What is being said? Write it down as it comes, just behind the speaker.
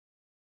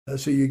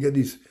So you get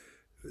these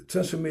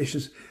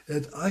transformations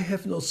that I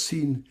have not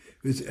seen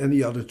with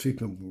any other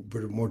treatment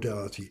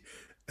modality.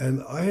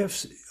 And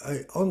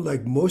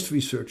unlike most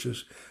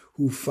researchers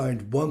who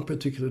find one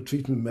particular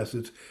treatment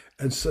method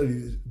and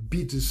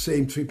beat the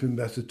same treatment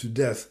method to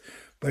death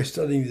by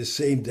studying the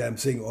same damn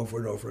thing over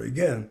and over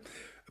again,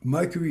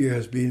 my career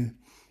has been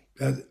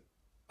that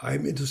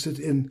I'm interested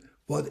in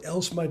what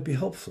else might be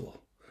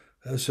helpful.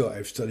 So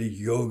I've studied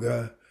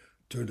yoga,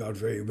 turned out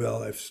very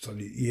well. I've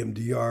studied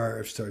EMDR,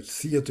 I've studied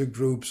theater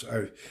groups,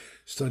 I've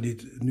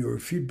studied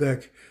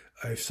neurofeedback,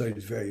 I've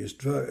studied various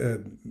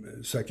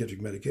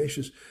psychiatric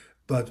medications.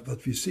 But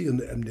what we see in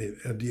the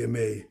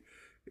MDMA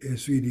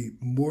is really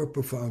more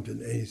profound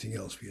than anything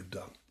else we have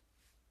done.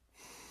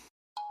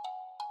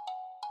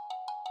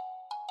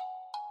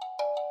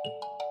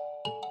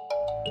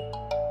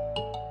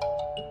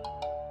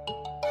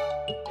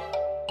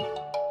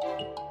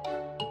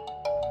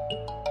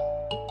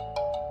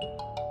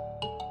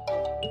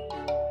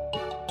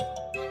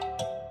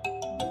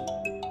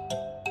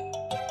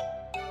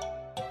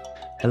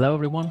 Hello,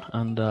 everyone,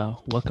 and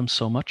welcome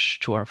so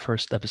much to our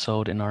first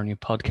episode in our new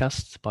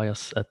podcast by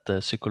us at the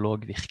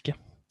Psykolog Virke.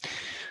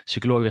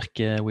 Psykolog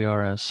Virke, we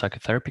are a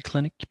psychotherapy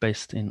clinic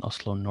based in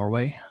Oslo,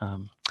 Norway.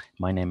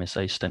 My name is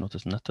Øystein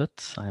Ottesen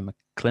Nødtvedt. I am a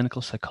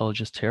clinical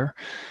psychologist here,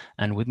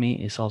 and with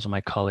me is also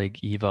my colleague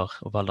Ivar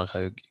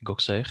Valderhaug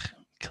Goksøyr,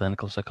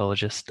 clinical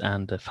psychologist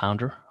and the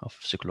founder of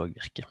Psykolog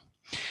Virke.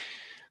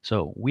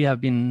 So we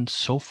have been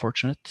so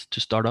fortunate to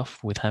start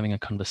off with having a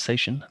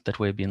conversation that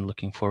we've been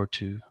looking forward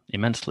to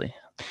immensely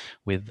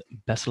with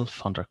Bessel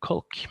van der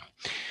Kolk.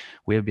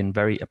 We have been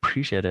very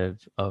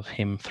appreciative of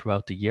him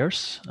throughout the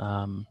years.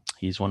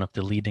 He's one of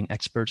the leading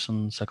experts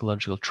on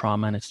psychological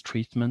trauma and its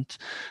treatment.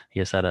 He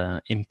has had an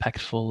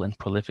impactful and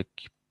prolific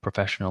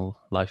professional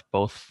life,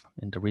 both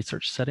in the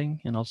research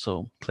setting and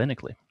also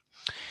clinically.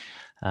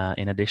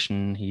 In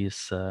addition, he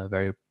is a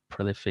very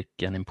prolific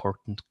and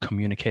important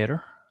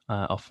communicator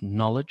of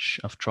knowledge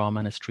of trauma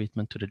and its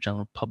treatment to the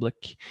general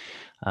public,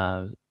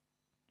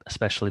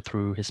 especially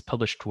through his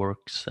published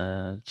works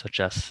such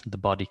as The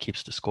Body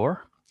Keeps the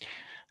Score,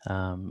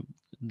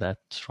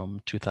 that's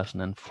from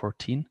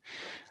 2014,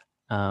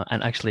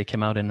 and actually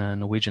came out in a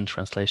Norwegian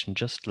translation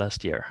just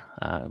last year,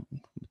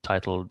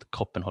 titled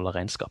Kroppen holder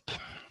regnskap.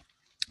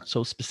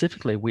 So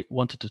specifically, we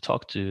wanted to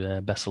talk to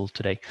Bessel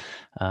today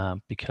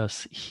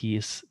because he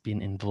has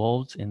been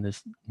involved in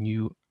this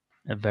new,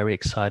 very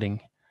exciting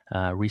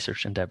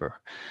research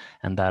endeavor,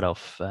 and that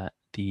of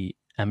the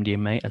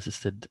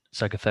MDMA-assisted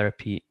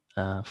psychotherapy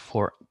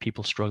for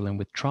people struggling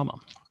with trauma.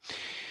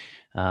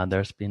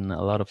 There's been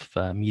a lot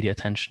of media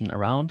attention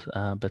around,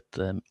 but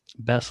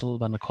Bessel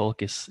van der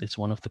Kolk is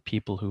one of the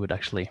people who would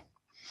actually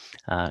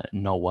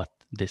know what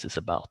this is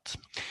about,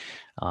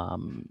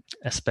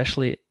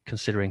 especially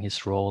considering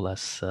his role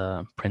as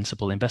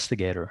principal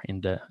investigator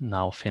in the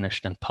now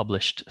finished and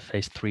published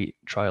phase 3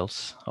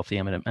 trials of the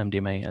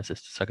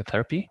MDMA-assisted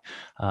psychotherapy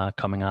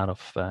coming out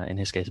of, in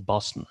his case,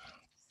 Boston.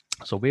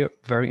 So we're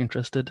very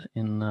interested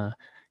in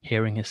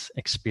hearing his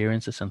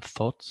experiences and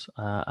thoughts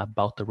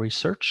about the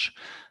research.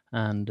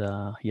 And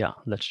yeah,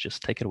 let's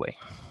just take it away.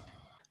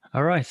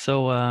 All right,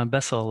 so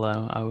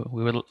Bessel,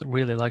 we would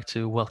really like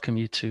to welcome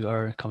you to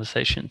our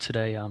conversation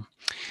today.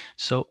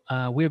 So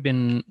we've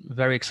been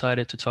very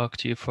excited to talk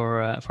to you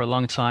for a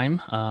long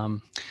time.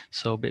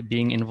 So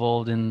being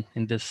involved in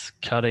this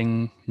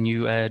cutting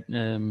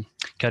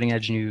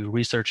edge new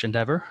research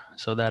endeavor,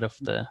 so that of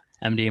the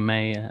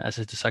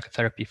MDMA-assisted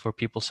psychotherapy for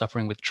people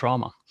suffering with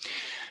trauma.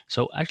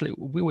 So actually,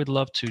 we would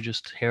love to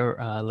just hear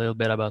a little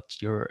bit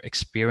about your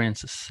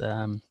experiences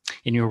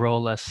in your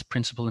role as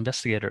principal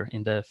investigator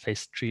in the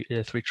phase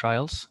 3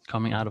 trials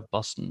coming out of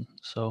Boston.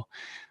 So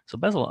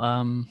Bessel,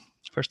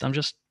 first, I'm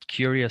just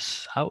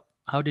curious,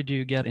 how did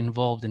you get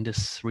involved in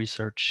this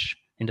research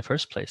in the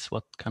first place?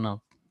 What kind of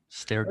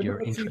stirred your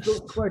I actually interest?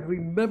 don't quite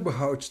remember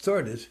how it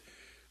started.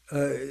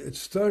 It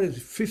started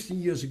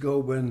 15 years ago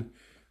when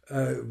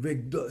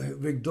Rick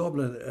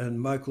Doblin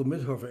and Michael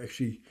Mithofer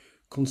actually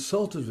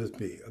consulted with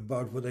me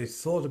about what they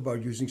thought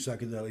about using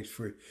psychedelics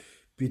for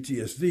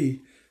PTSD,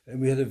 and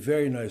we had a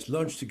very nice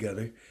lunch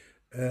together.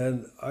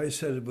 And I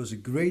said it was a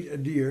great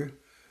idea,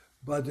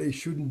 but they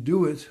shouldn't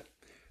do it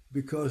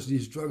because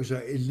these drugs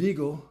are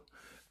illegal.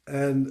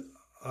 And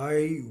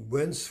I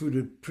went through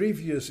the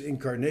previous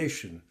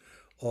incarnation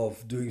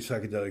of doing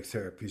psychedelic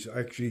therapies. I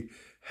actually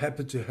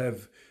happened to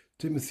have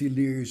Timothy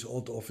Leary's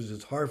old office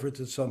at Harvard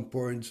at some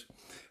point.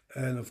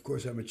 And of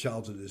course, I'm a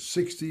child of the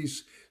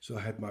 60s, so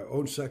I had my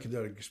own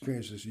psychedelic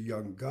experience as a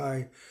young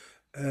guy.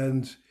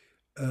 And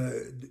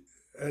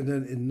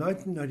then in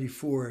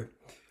 1994,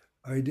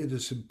 I did a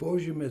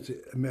symposium at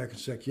the American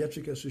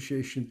Psychiatric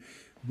Association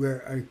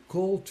where I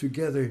called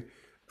together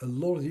a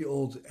lot of the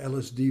old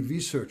LSD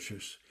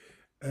researchers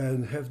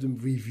and have them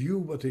review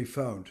what they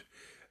found.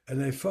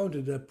 And I found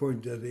at that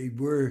point that they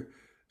were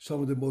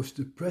some of the most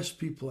depressed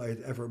people I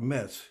had ever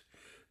met,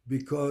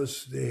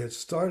 because they had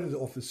started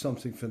off with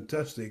something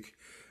fantastic,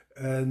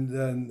 and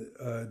then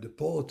the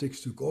politics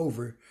took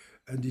over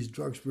and these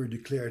drugs were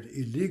declared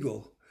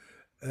illegal.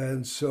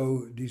 And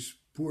so these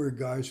poor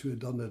guys who had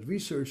done that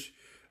research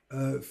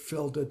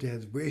felt that they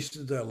had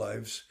wasted their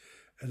lives.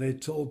 And they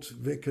told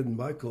Vic and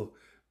Michael,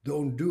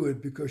 don't do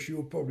it because you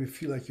will probably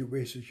feel like you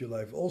wasted your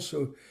life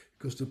also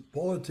because the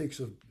politics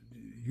of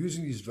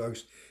using these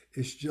drugs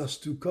is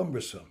just too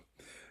cumbersome.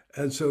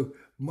 And so,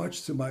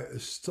 much to my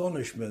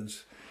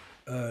astonishment,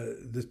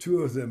 the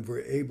two of them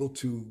were able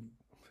to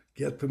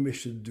get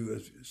permission to do a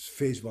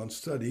phase one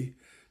study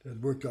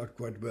that worked out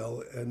quite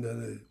well, and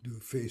then do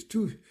a phase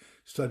two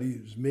study.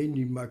 It was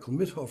mainly Michael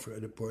Mithofer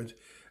at a point.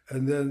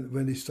 And then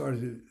when they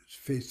started a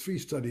phase three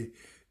study,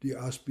 they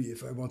asked me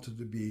if I wanted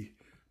to be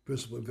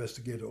principal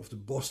investigator of the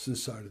Boston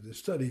side of the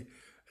study.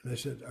 And I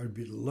said I'd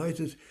be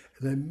delighted.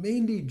 And I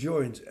mainly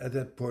joined at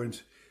that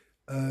point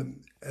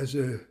as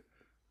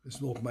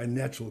it's not my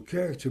natural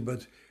character,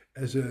 but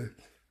as a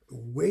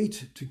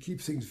weight to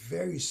keep things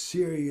very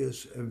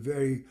serious and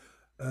very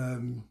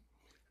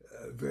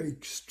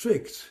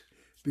strict,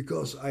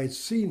 because I had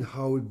seen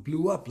how it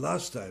blew up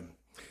last time.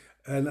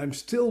 And I'm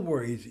still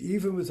worried,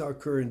 even with our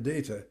current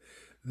data,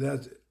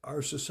 that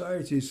our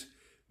societies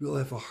will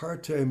have a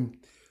hard time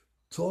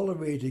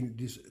tolerating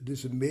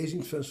this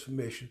amazing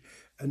transformation.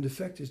 And the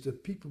fact is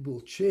that people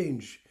will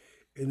change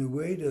in a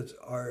way that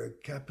our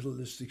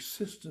capitalistic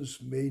systems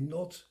may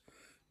not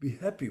be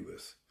happy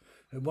with.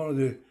 And one of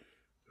the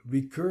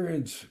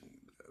recurrent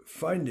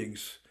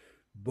findings,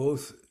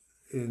 both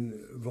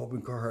in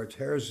Robin Carhart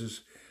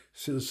Harris's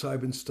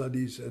psilocybin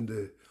studies and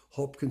the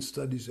Hopkins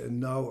studies and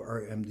now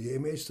our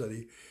MDMA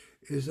study,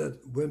 is that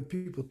when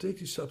people take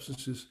these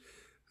substances,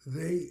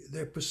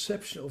 their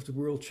perception of the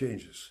world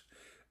changes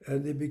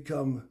and they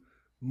become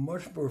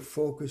much more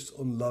focused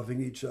on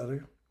loving each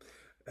other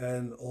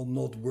and on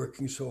not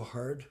working so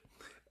hard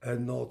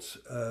and not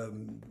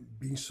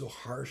being so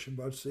harsh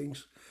about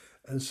things.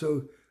 And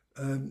so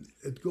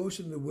it goes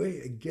in a way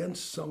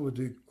against some of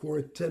the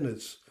core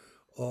tenets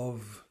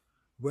of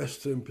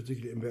Western,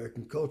 particularly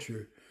American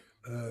culture,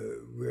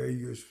 where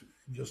you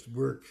just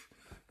work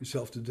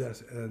yourself to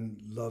death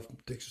and love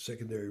takes a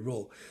secondary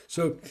role.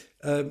 So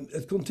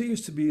it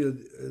continues to be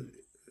an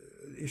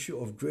issue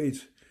of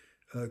great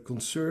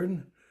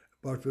concern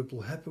about what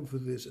will happen for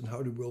this and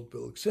how the world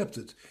will accept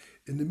it.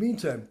 In the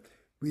meantime,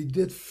 we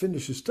did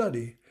finish a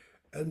study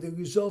and the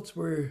results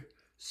were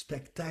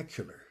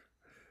spectacular.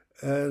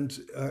 And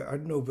I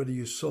don't know whether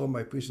you saw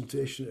my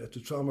presentation at the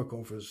trauma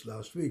conference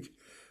last week,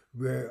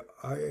 where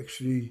I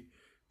actually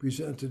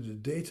presented the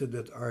data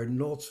that are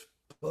not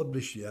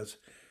published yet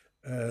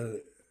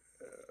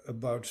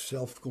about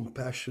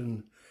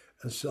self-compassion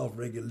and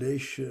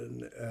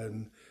self-regulation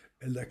and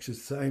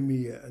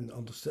alexithymia and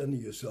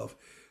understanding yourself.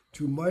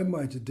 To my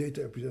mind, the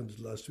data I presented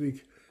last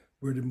week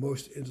were the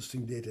most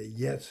interesting data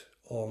yet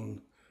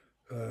on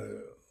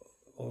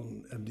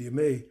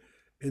MDMA,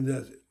 in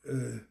that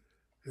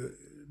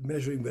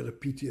measuring whether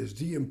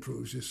PTSD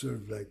improves is sort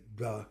of like,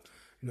 blah,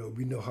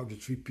 we know how to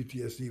treat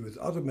PTSD with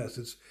other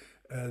methods,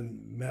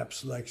 and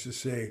MAPS likes to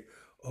say,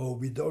 oh,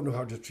 we don't know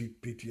how to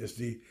treat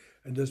PTSD,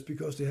 and that's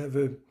because they have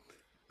a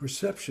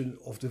perception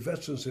of the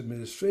Veterans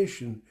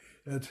Administration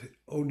that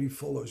only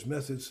follows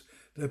methods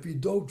that we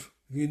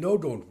know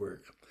don't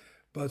work.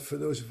 But for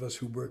those of us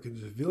who work in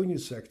the civilian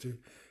sector,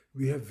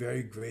 we have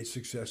very great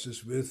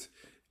successes with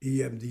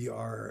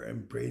EMDR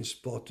and brain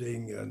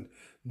spotting and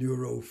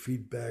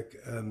neurofeedback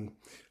and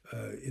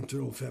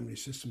internal family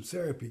system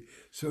therapy.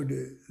 So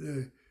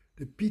the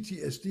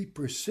PTSD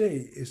per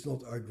se is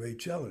not our great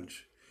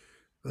challenge.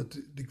 But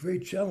the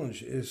great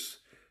challenge is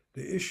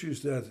the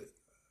issues that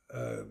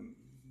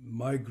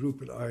my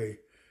group and I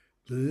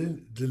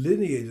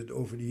delineated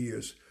over the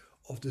years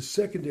of the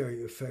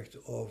secondary effect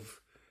of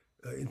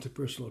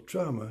interpersonal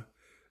trauma,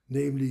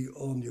 namely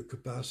on your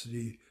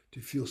capacity to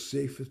feel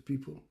safe with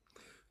people,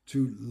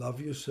 to love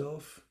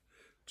yourself,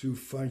 to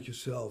find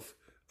yourself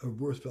a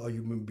worthwhile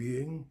human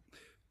being,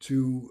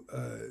 to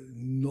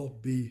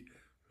not be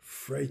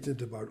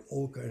frightened about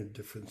all kinds of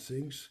different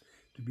things,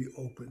 to be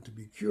open, to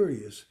be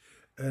curious.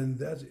 And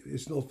that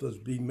is not what's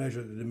being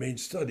measured in the main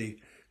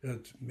study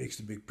that makes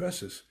the big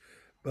presses.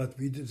 But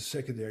we did a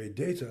secondary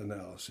data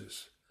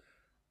analysis.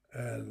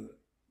 And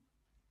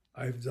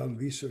I've done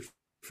research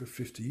for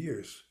 50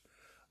 years.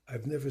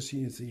 I've never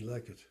seen anything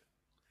like it.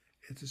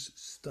 It is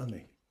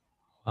stunning.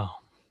 Wow.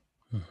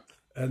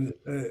 And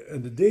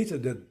the data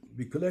that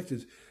we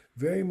collected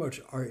very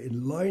much are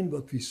in line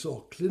what we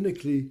saw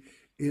clinically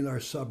in our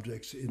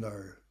subjects in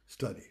our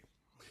study.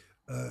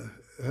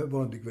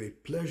 One of the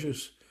great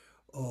pleasures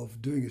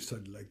of doing a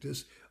study like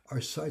this,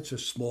 our sites are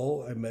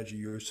small. I imagine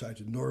your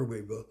site in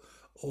Norway will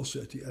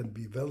also at the end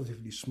be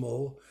relatively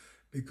small,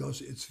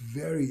 because it's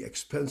very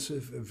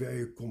expensive and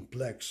very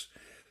complex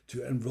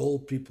to enroll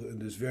people in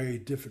this very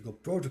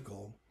difficult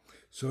protocol.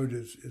 So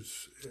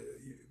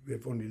we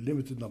have only a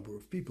limited number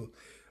of people.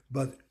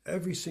 But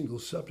every single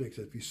subject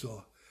that we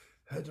saw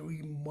had a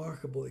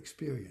remarkable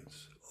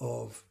experience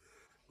of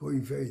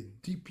going very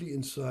deeply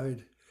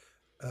inside.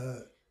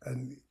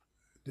 And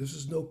this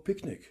is no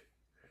picnic.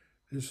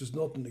 This is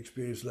not an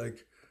experience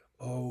like,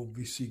 oh,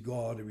 we see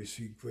God and we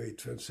see great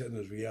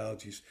transcendent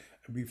realities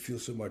and we feel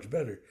so much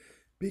better.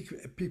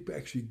 people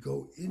actually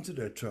go into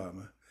their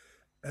trauma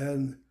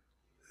and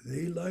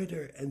they lie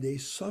there and they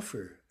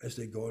suffer as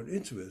they go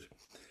into it.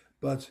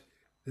 But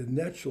the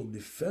natural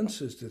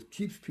defenses that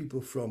keeps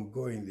people from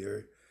going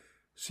there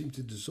seem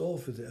to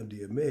dissolve with the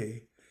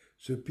MDMA.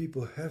 So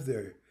people have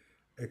their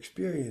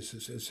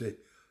experiences and say,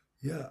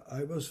 yeah,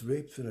 I was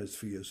raped when I was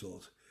 3 years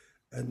old.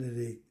 And then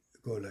they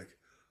go like,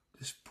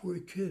 this poor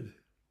kid,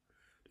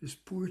 this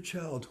poor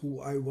child who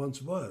I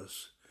once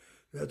was,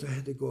 that I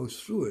had to go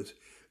through it.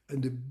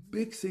 And the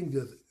big thing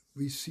that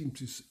we seem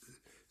to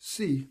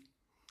see,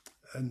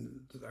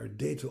 and that our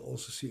data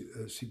also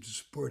seem to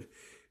support,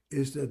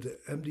 is that the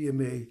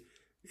MDMA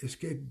is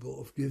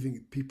capable of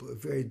giving people a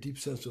very deep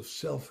sense of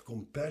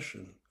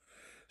self-compassion.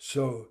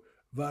 So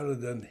rather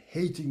than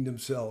hating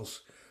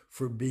themselves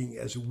for being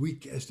as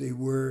weak as they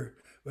were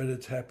when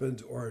it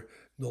happened, or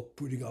not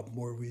putting up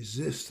more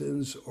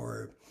resistance,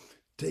 or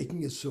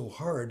taking it so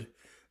hard,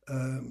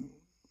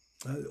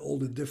 all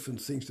the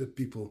different things that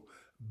people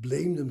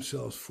blame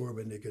themselves for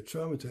when they get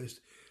traumatized,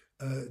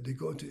 they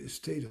go into a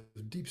state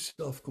of deep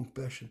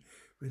self-compassion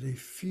where they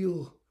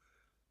feel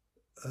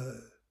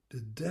the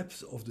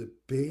depth of the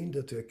pain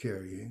that they're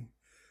carrying,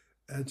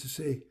 and to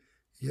say,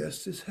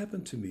 yes, this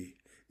happened to me.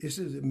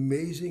 Isn't it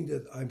amazing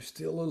that I'm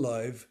still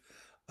alive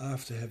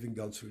after having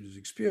gone through this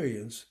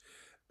experience?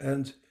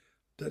 And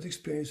that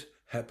experience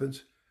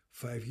happened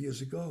 5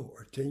 years ago,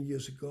 or 10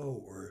 years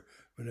ago, or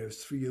when I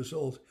was 3 years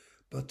old.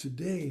 But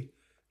today,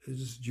 it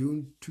is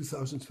June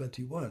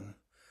 2021,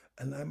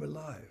 and I'm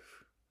alive.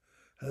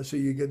 So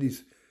you get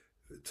these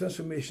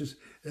transformations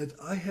that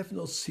I have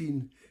not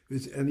seen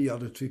with any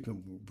other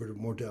treatment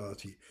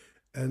modality.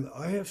 And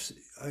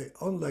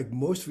unlike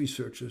most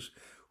researchers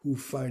who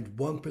find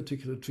one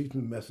particular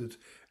treatment method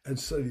and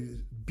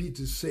beat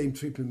the same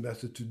treatment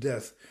method to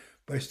death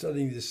by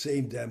studying the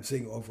same damn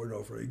thing over and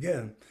over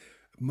again,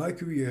 my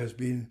career has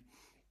been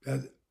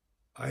that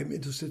I'm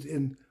interested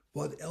in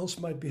what else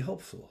might be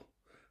helpful.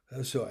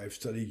 So I've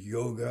studied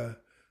yoga,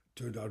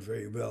 turned out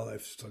very well.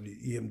 I've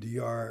studied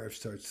EMDR, I've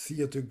started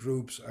theater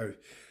groups, I've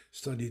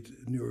studied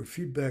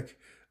neurofeedback,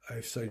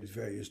 I've studied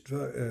various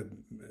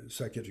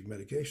psychiatric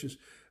medications.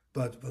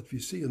 But what we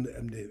see in the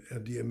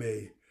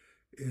MDMA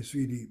is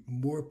really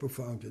more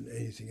profound than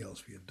anything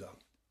else we have done.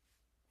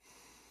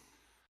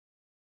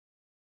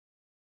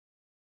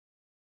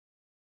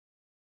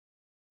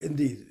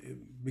 Indeed,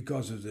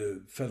 because of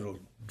the Federal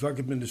Drug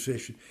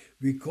Administration,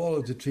 we call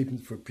it the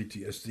treatment for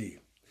PTSD.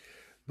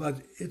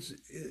 But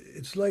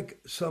it's like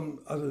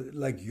some other,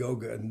 like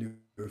yoga and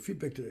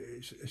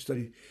neurofeedback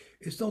study.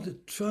 It's not a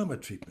trauma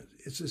treatment.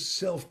 It's a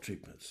self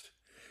treatment.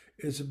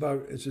 It's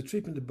a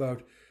treatment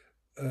about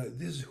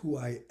this is who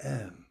I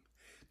am.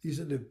 These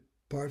are the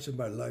parts of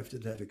my life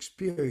that I've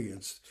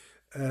experienced,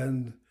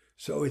 and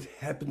so it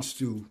happens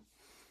to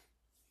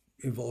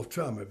involve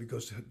trauma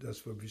because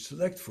that's what we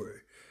select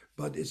for.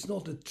 But it's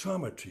not a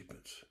trauma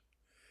treatment.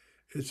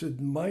 It's a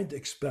mind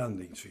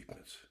expanding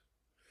treatment.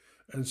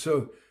 And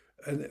so,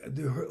 and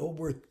the whole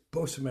word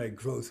post-traumatic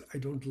growth, I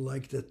don't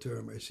like that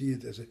term. I see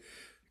it as a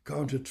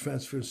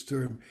counter-transference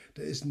term.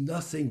 There is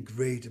nothing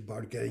great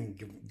about getting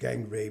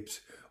gang raped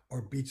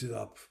or beaten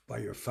up by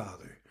your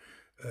father.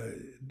 Uh,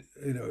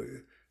 you know,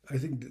 I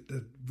think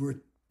that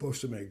word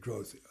post-traumatic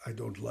growth, I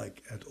don't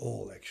like at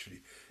all,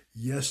 actually.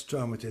 Yes,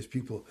 traumatized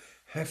people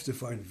have to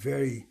find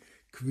very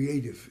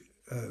creative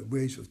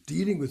ways of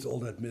dealing with all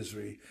that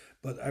misery,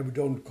 but I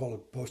don't call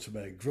it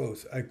post-traumatic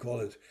growth. I call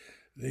it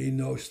they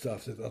know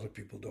stuff that other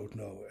people don't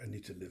know and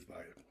need to live by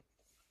it.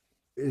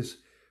 Is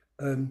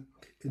in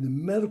the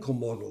medical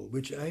model,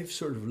 which I've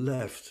sort of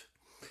left,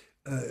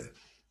 uh,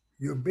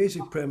 your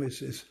basic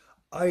premise is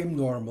I am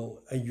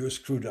normal and you're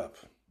screwed up.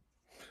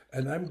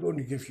 And I'm going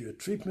to give you a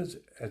treatment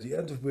at the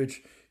end of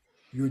which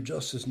you're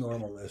just as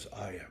normal as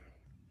I am.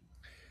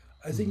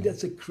 I think Mhm.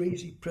 that's a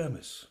crazy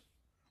premise.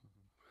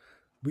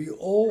 We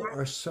all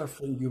are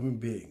suffering human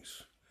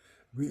beings.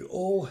 We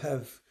all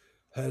have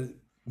had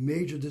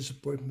major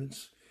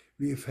disappointments.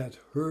 We have had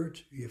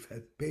hurt. We have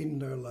had pain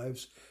in our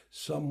lives,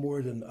 some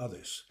more than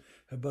others.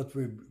 But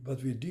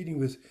we're dealing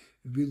with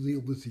we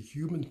deal with the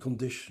human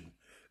condition,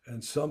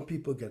 and some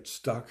people get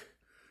stuck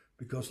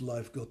because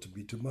life got to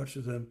be too much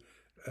of them,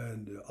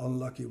 and the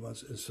unlucky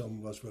ones, and some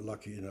of us were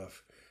lucky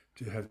enough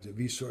to have the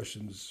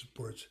resources and the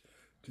support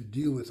to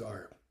deal with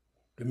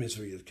the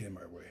misery that came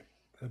our way.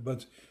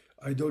 But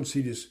I don't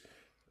see this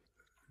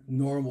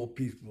normal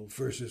people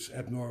versus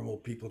abnormal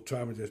people,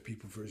 traumatized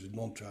people versus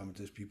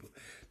non-traumatized people.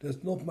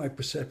 That's not my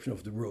perception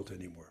of the world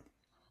anymore.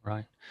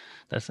 Right.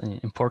 That's an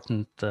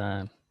important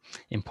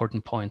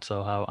point.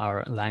 So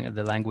how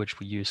the language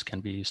we use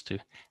can be used to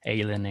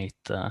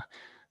alienate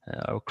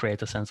or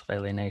create a sense of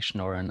alienation,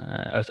 or an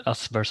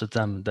us versus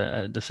them.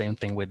 The same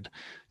thing with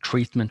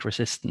treatment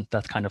resistant,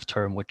 that kind of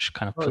term, which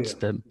kind of Oh puts yeah,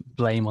 the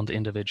blame on the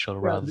individual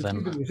yeah. rather The than.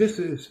 treatment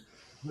resistance is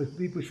what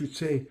people should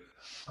say.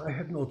 I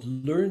have not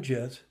learned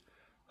yet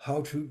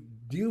how to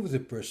deal with a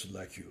person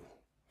like you,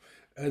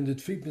 and the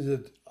treatment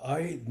that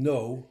I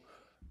know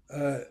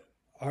uh,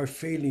 are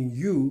failing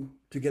you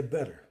to get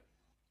better.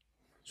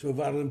 So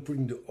rather than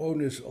putting the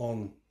onus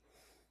on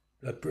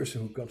that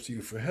person who comes to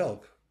you for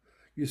help,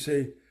 you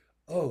say,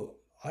 "Oh,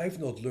 I've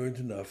not learned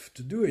enough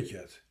to do it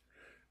yet."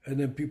 And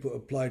then people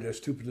apply their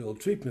stupid little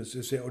treatments.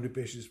 They say, "Oh, the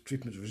patient is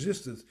treatment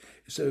resistant,"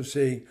 instead of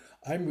saying,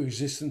 "I'm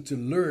resistant to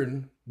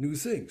learn new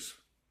things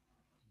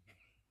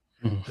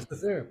Mm. as a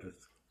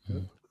therapist."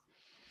 Mm.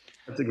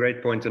 That's a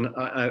great point, and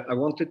I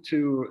wanted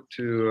to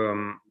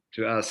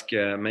ask.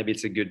 Maybe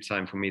it's a good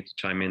time for me to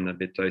chime in a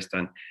bit,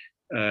 Øystein.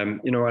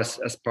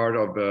 As part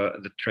of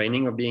the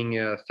training of being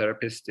a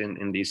therapist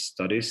in these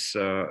studies,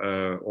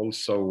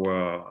 also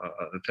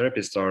the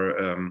therapists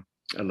are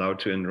allowed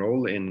to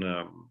enroll in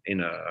a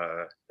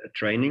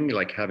training,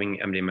 like having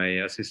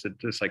MDMA-assisted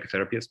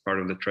psychotherapy as part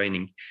of the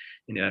training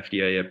in the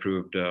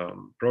FDA-approved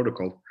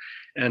protocol.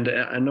 And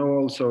I know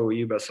also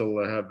you,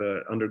 Bessel, have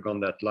undergone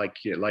that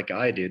like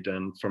I did.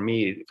 And for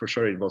me, for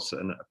sure, it was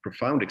a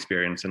profound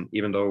experience. And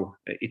even though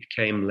it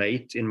came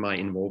late in my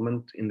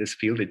involvement in this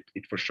field,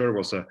 it for sure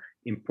was a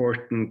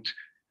important,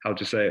 how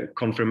to say,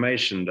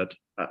 confirmation that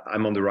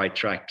I'm on the right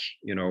track,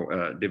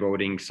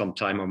 devoting some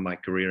time of my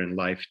career and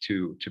life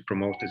to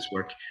promote this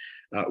work.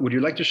 Would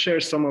you like to share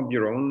some of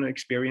your own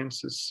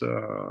experiences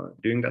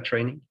doing that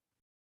training?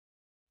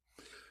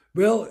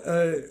 Well,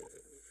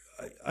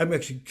 I'm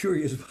actually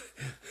curious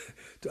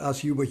to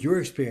ask you what your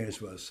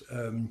experience was.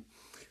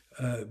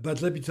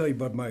 But let me tell you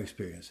about my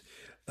experience.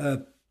 Uh,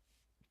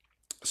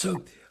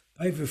 so,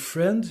 I have a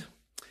friend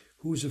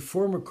who is a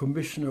former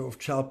commissioner of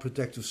Child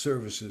Protective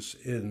Services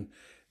in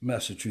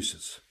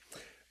Massachusetts.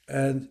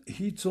 And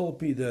he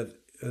told me that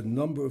a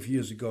number of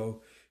years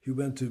ago, he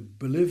went to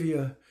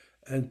Bolivia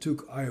and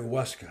took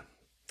ayahuasca.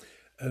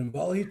 And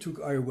while he took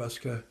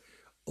ayahuasca,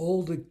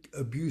 all the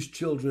abused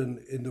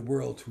children in the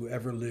world who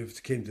ever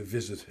lived came to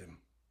visit him.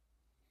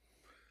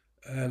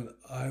 And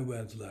I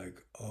went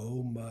like,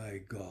 oh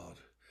my God.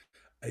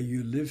 And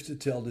you live to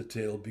tell the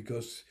tale,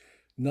 because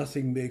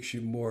nothing makes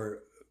you more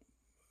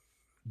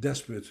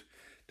desperate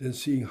than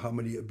seeing how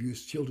many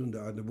abused children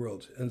there are in the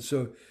world. And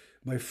so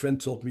my friend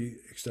told me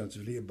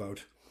extensively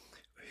about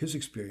his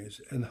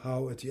experience and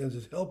how at the end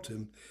it helped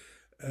him.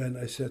 And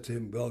I said to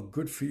him, well,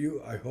 good for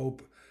you. I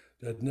hope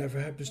that never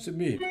happens to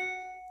me.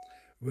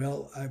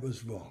 Well, I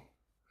was wrong.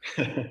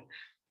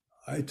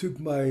 I took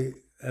my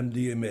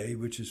MDMA,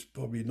 which is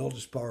probably not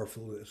as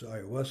powerful as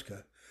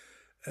ayahuasca,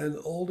 and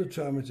all the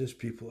traumatized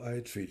people I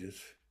had treated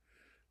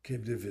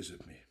came to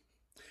visit me.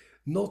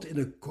 Not in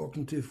a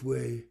cognitive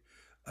way.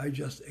 I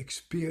just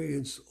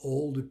experienced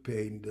all the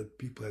pain that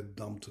people had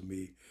done to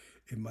me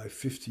in my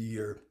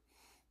 50-year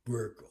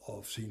work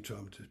of seeing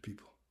traumatized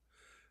people.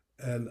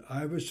 And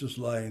I was just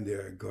lying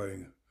there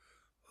going,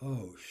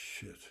 oh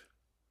shit.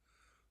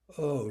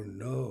 Oh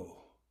no.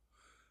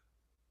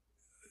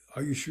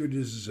 Are you sure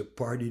this is a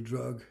party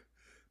drug?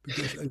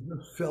 Because I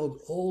just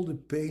felt all the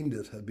pain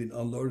that had been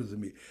unloaded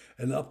on me.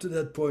 And up to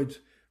that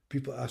point,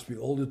 people ask me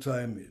all the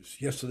time.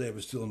 Yesterday I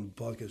was still on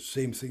the podcast,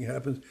 same thing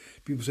happened.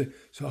 People say,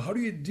 so how do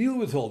you deal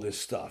with all this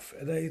stuff?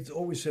 And I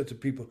always said to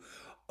people,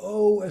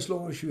 oh, as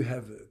long as you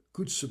have a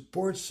good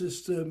support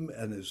system,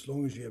 and as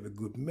long as you have a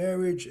good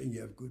marriage and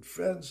you have good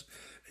friends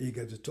and you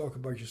get to talk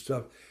about your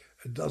stuff,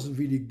 it doesn't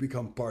really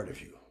become part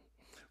of you.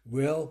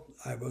 Well,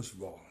 I was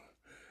wrong.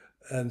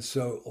 And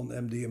so on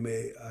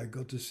MDMA, I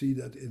got to see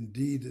that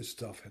indeed this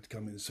stuff had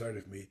come inside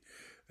of me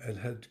and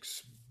had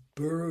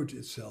burrowed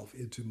itself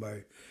into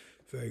my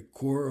very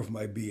core of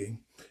my being.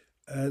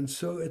 And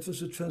so it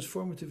was a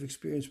transformative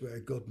experience where I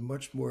got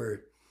much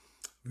more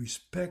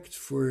respect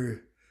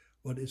for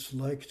what it's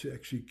like to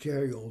actually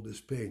carry all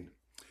this pain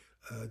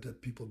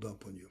that people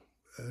dump on you.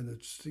 And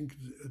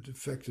it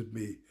affected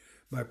me,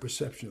 my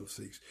perception of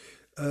things.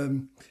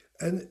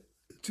 And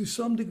to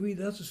some degree,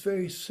 that is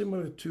very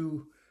similar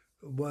to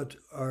what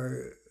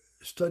our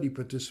study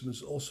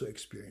participants also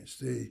experience.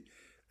 They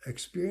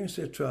experience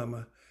their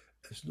trauma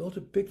as not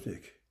a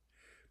picnic,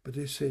 but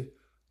they say,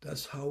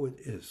 that's how it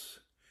is.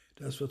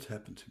 That's what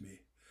happened to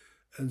me.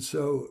 And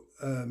so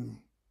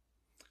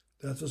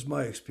that was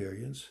my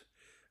experience.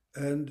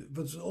 And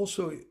what's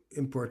also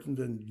important,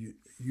 and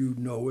you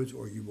know it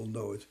or you will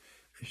know it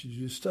as you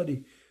do the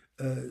study,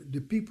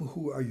 the people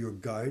who are your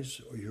guides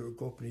or who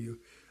accompany you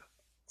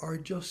are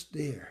just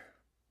there.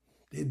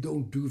 They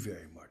don't do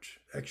very much.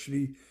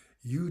 Actually,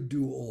 you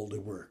do all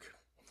the work.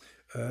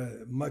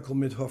 Michael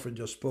Mithofer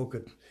just spoke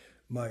at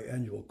my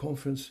annual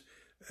conference,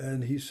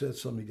 and he said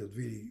something that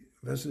really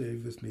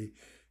resonated with me.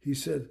 He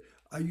said,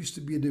 I used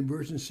to be an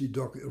emergency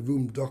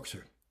room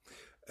doctor.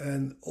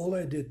 And all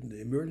I did in the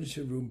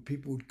emergency room,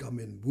 people would come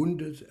in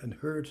wounded and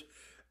hurt,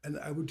 and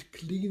I would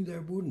clean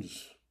their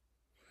wounds.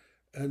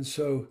 And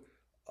so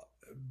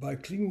by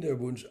cleaning their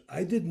wounds,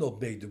 I did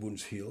not make the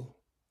wounds heal.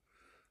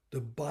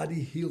 The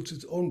body heals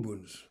its own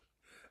wounds.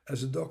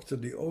 As a doctor,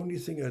 the only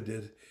thing I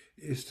did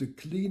is to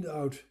clean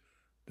out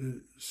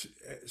the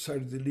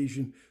side of the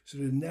lesion so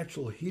the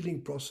natural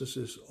healing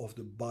processes of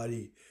the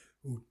body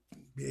would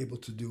be able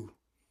to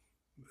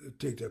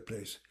take their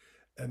place.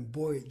 And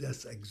boy,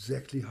 that's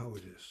exactly how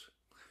it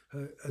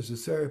is. As a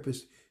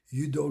therapist,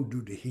 you don't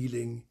do the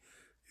healing.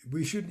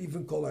 We shouldn't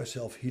even call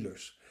ourselves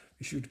healers.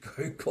 We should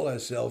call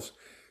ourselves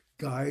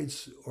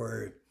guides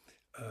or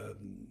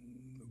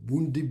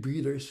wound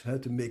debriders,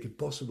 had to make it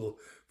possible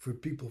for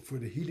people for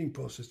the healing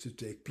process to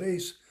take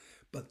place.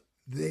 But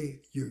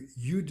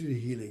you do the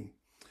healing,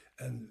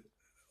 and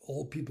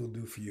all people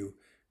do for you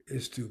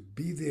is to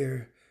be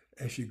there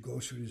as you go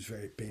through this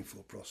very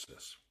painful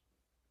process.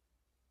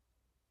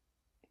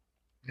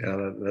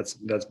 Yeah,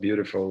 that's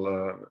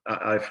beautiful.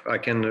 I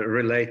can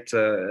relate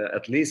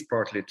at least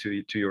partly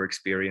to your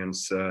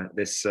experience.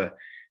 This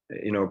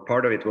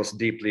part of it was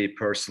deeply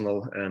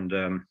personal,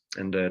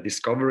 and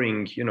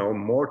discovering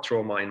more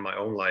trauma in my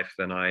own life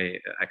than I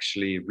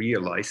actually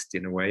realized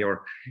in a way,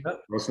 or there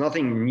was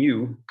nothing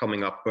new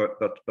coming up,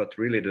 but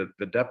really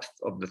the depth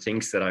of the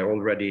things that I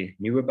already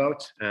knew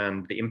about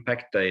and the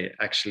impact they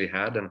actually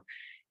had. And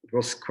it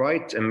was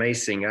quite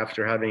amazing,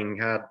 after having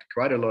had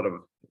quite a lot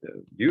of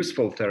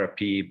useful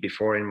therapy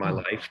before in my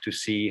life, to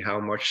see how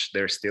much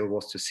there still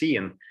was to see,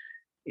 and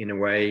in a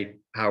way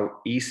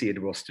how easy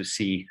it was to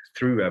see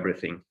through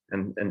everything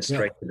and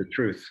straight to the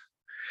truth.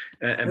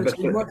 That's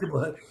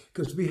remarkable,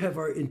 because we have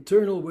our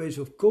internal ways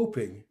of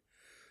coping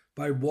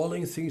by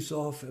walling things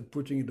off and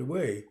putting it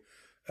away.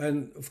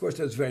 And of course,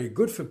 that's very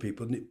good for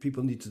people.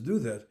 People need to do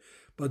that.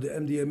 But the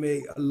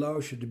MDMA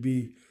allows you to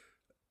be,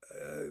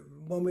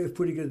 one way of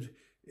putting it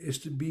is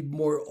to be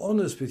more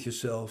honest with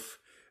yourself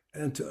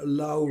and to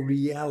allow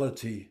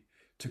reality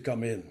to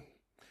come in.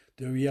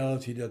 The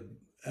reality that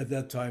at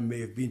that time may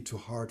have been too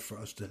hard for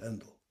us to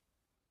handle.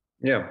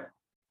 Yeah,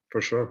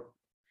 for sure.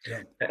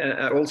 Yeah. And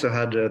I also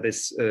had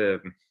this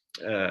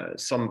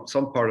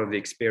some part of the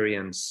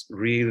experience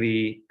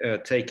really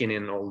taking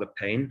in all the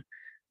pain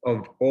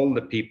of all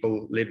the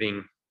people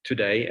living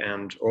today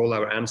and all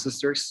our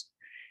ancestors.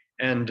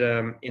 And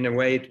in a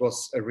way, it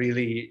was a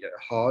really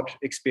hard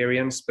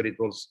experience, but it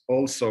was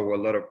also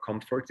a lot of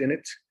comfort in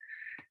it,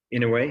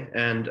 in a way,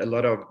 and a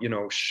lot of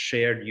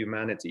shared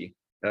humanity.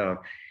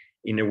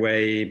 In a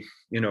way,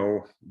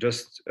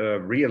 just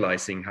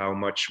realizing how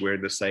much we're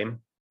the same,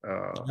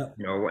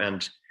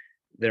 and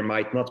there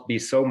might not be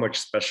so much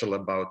special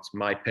about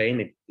my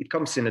pain. It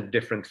comes in a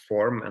different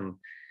form, and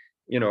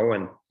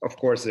and of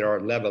course there are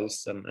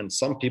levels, and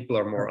some people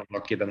are more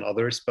unlucky than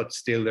others, but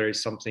still there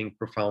is something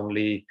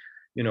profoundly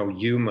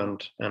human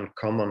and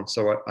common.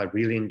 So I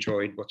really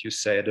enjoyed what you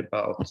said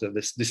about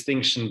this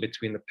distinction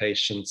between the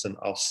patients and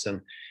us,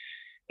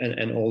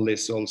 and all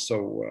this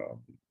also.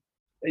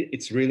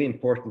 It's really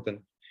important, and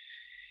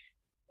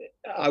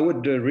I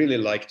would really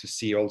like to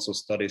see also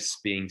studies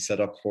being set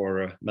up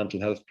for mental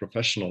health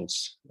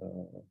professionals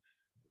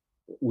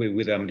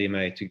with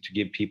MDMA to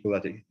give people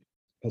that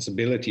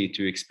possibility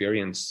to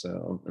experience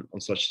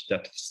on such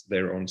depths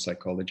their own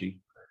psychology.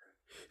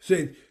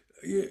 So,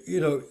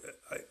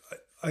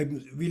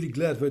 I'm really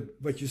glad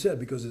what you said,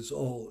 because it's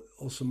all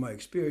also my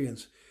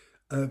experience.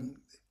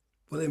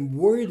 What I'm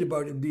worried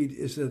about indeed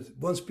is that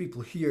once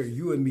people hear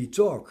you and me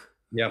talk,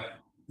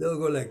 they'll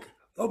go like,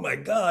 oh my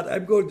God,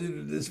 I'm going to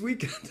do this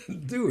weekend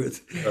and do it.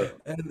 Sure.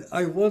 And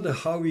I wonder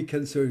how we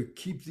can sort of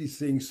keep these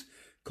things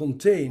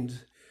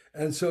contained.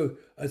 And so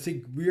I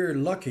think we're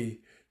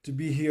lucky to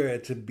be here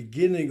at the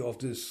beginning of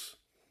this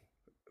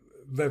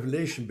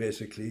revelation,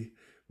 basically,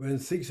 when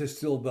things are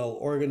still well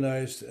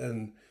organized,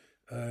 and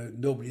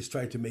nobody's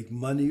trying to make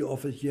money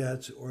off it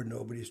yet, or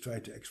nobody's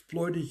trying to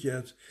exploit it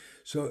yet.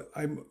 So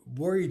I'm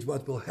worried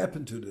what will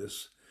happen to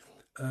this.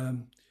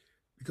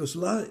 Because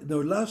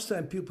last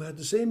time people had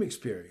the same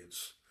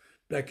experience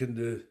back in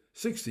the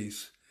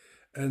 60s.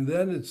 And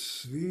then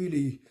it's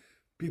really,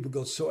 people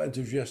got so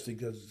enthusiastic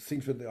that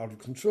things went out of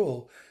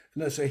control.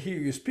 And as I hear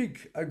you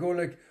speak, I go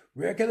like,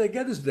 where can I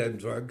get this damn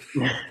drug?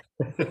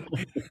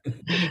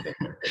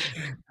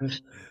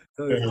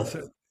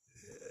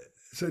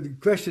 So the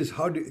question is,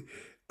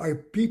 are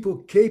people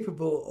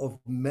capable of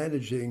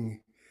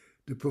managing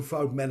the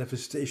profound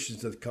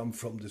manifestations that come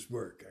from this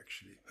work,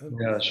 actually?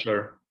 Yeah,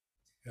 sure.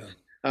 Yeah.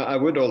 I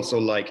would also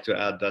like to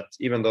add that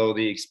even though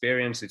the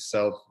experience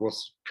itself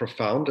was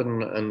profound,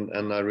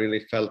 and I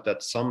really felt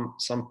that some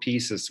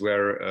pieces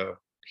were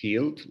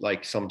healed,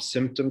 like some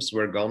symptoms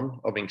were gone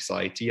of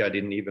anxiety. I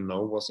didn't even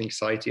know was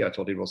anxiety. I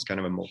thought it was kind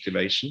of a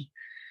motivation.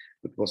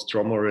 It was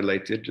trauma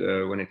related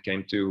when it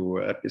came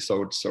to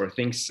episodes or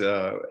things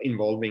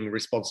involving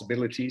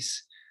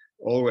responsibilities.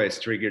 Always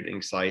triggered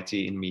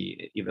anxiety in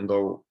me, even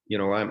though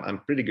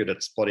I'm pretty good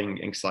at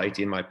spotting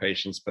anxiety in my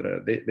patients, but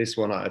this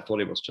one I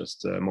thought it was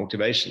just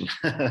motivation.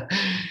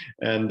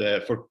 And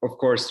of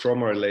course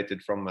trauma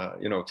related from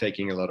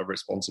taking a lot of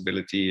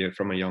responsibility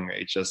from a young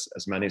age, as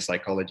many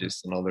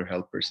psychologists and other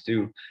helpers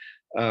do.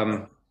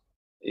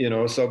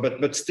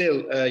 But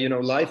still,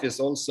 life is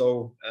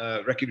also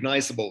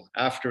recognizable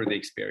after the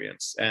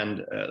experience,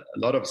 and a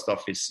lot of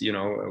stuff is,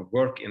 a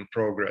work in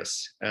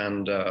progress,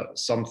 and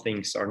some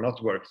things are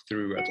not worked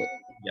through at all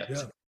yet.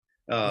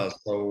 Yeah.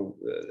 So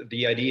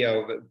the idea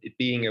of it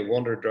being a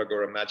wonder drug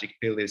or a magic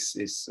pill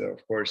is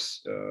of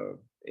course,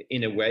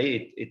 in a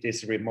way, it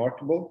is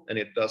remarkable, and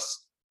it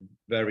does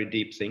very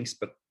deep things,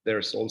 but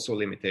there's also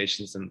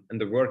limitations, and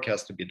the work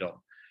has to be done.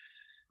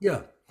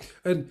 Yeah,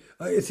 and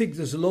I think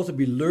there's a lot to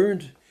be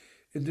learned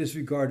in this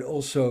regard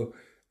also,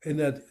 in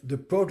that the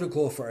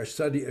protocol for our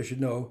study, as you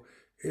know,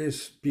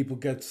 is people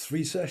get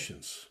 3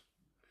 sessions.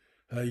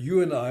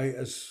 You and I,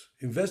 as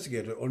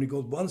investigator, only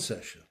got 1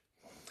 session.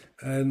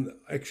 And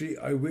actually,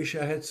 I wish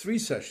I had 3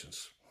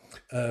 sessions.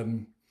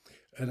 And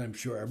I'm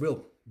sure I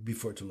will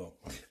before too long.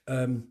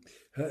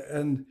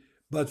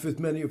 But with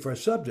many of our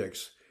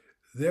subjects,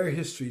 their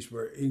histories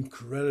were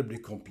incredibly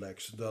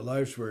complex. Their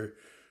lives were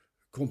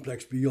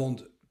complex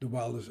beyond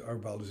our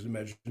wildest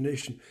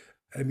imagination.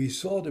 And we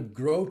saw them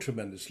grow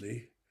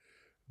tremendously,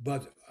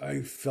 but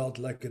I felt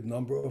like a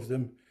number of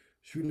them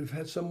should have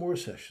had some more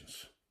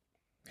sessions.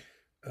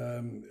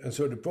 And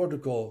so the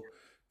protocol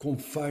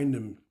confined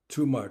them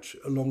too much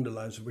along the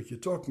lines of what you're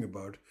talking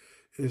about,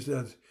 is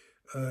that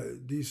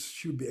these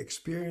should be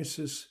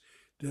experiences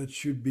that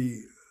should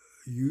be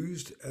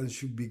used and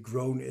should be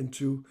grown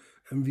into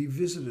and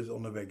revisited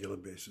on a regular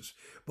basis.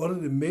 One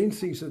of the main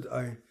things that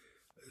I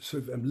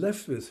sort of am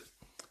left with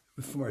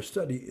from our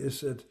study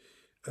is that,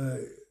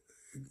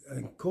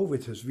 and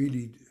COVID has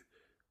really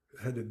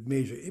had a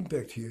major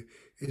impact here,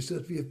 is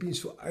that we have been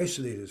so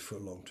isolated for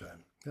a long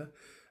time. Yeah?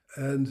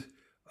 And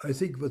I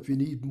think what we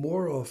need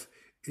more of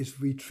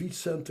is retreat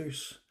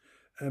centers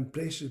and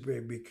places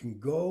where we can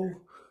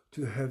go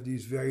to have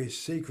these very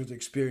sacred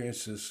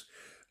experiences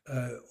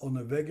on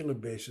a regular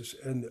basis.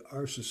 And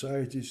our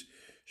societies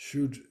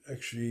should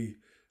actually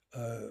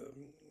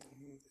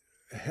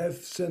have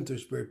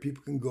centers where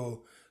people can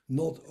go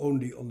not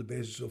only on the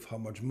basis of how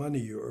much money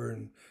you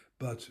earn,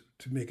 but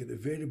to make it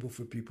available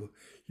for people.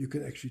 You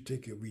can actually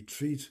take a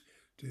retreat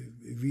to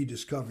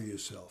rediscover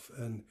yourself.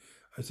 And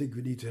I think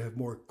we need to have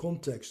more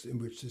context in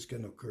which this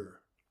can occur.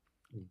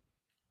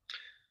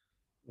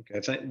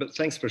 Okay, but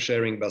thanks for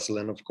sharing, Bessel.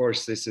 And of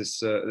course, this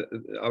is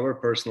our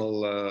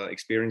personal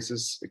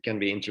experiences. It can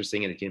be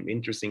interesting, and it can be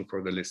interesting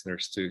for the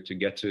listeners to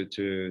get to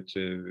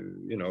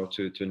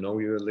know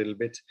you a little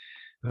bit.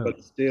 Yeah.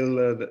 But still,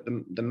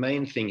 the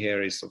main thing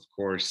here is, of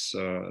course,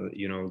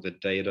 the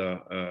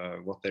data,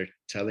 what they're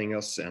telling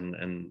us,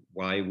 and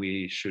why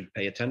we should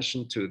pay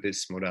attention to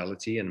this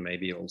modality, and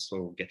maybe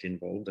also get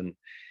involved and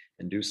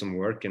do some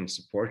work and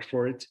support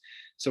for it.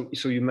 So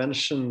you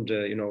mentioned,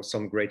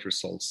 some great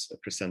results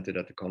presented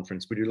at the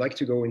conference. Would you like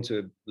to go into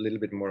a little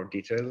bit more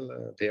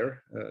detail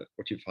there?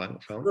 What you found?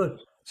 Well,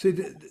 see,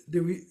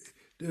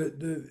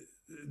 the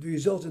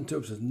results in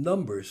terms of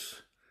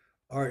numbers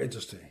are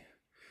interesting.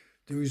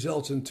 The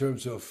results in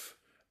terms of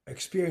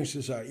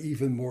experiences are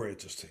even more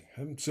interesting.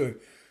 So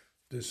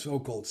the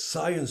so-called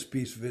science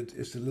piece of it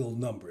is the little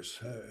numbers,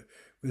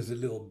 with a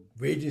little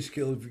rating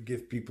scale we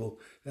give people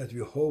that we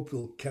hope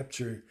will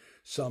capture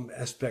some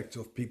aspect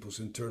of people's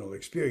internal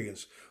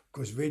experience. Of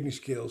course, rating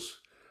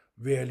scales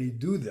rarely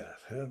do that.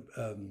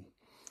 And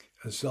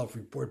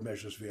self-report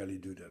measures rarely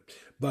do that.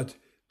 But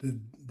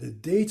the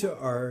data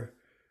are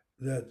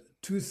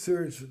that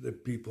 2/3 of the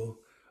people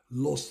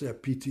lost their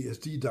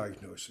PTSD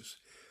diagnosis.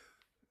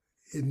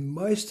 In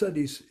my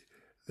studies,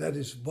 that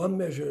is one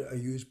measure I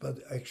use, but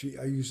actually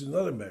I use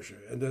another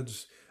measure, and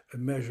that's a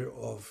measure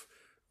of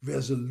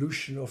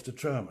resolution of the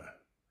trauma.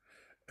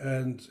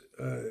 And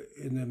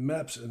in the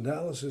MAPS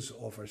analysis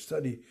of our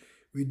study,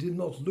 we did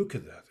not look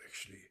at that,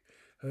 actually.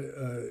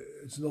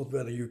 It's not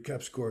whether your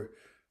CAP score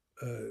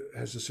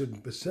has a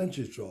certain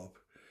percentage drop.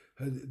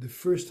 The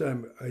first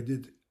time I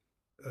did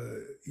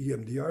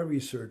EMDR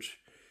research,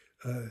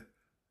 the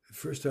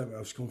first time I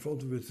was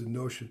confronted with the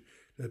notion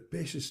that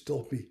patients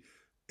told me,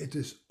 it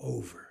is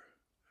over.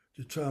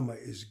 The trauma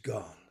is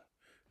gone.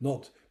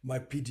 Not my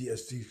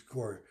PTSD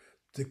score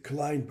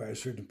declined by a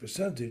certain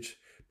percentage,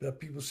 but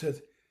people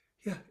said,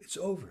 yeah, it's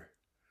over.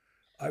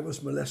 I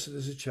was molested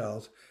as a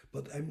child,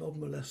 but I'm not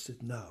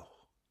molested now.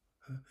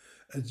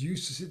 It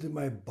used to sit in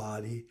my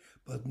body,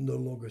 but no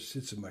longer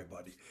sits in my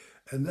body.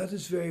 And that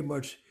is very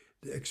much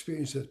the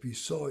experience that we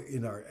saw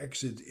in our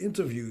exit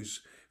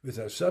interviews with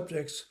our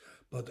subjects,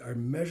 but our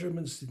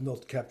measurements did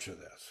not capture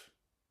that.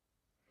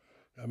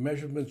 Our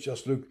measurements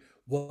just look,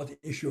 what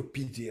is your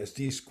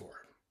PTSD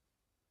score?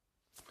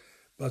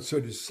 But so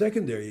the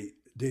secondary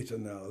data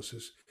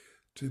analysis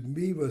to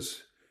me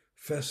was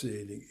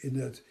fascinating in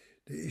that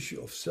the issue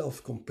of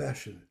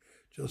self-compassion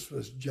just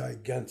was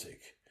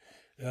gigantic.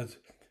 That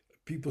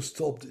people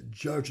stopped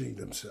judging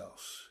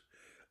themselves,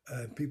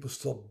 and people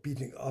stopped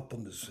beating up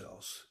on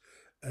themselves,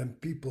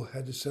 and people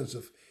had a sense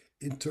of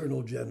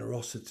internal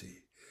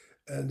generosity,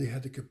 and they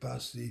had the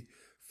capacity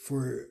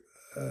for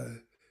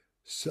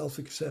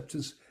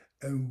self-acceptance,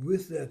 and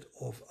with that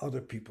of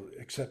other people,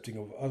 accepting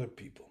of other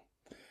people.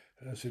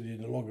 So they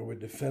no longer were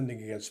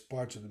defending against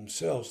parts of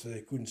themselves that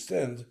they couldn't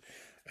stand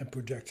and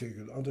projecting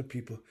on other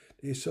people.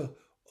 They saw,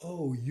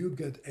 oh, you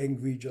get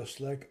angry just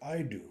like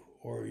I do,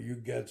 or you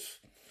get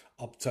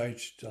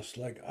uptight just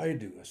like I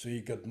do. So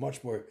you get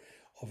much more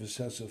of a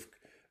sense of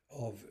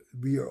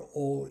we are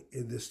all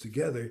in this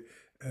together,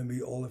 and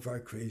we all have our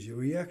crazy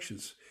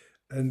reactions.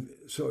 And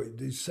so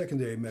these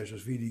secondary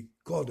measures really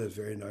got that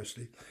very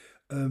nicely.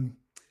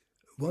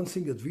 One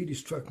thing that really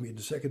struck me in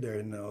the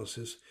secondary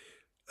analysis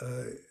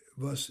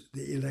was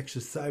the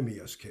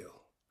alexithymia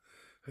scale.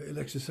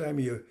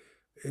 Alexithymia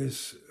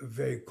is a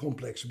very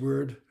complex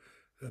word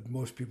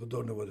Most people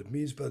don't know what it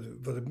means, but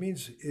what it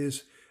means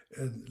is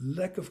a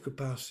lack of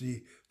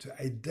capacity to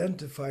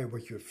identify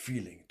what you're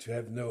feeling, to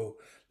have no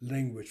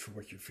language for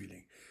what you're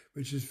feeling,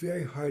 which is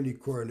very highly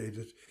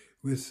correlated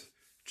with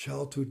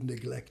childhood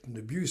neglect and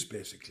abuse,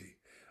 basically.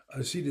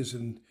 I see this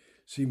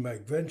see my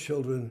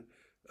grandchildren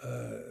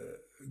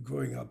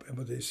growing up, and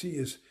what they see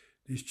is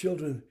these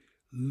children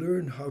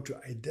learn how to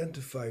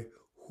identify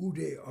who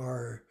they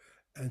are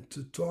and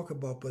to talk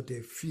about what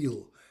they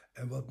feel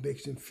and what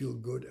makes them feel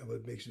good and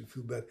what makes them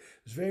feel bad.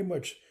 It's very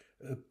much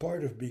a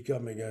part of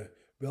becoming a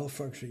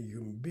well-functioning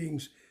human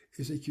beings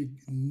is that you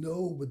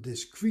know what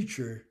this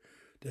creature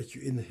that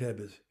you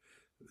inhabit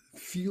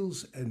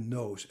feels and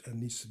knows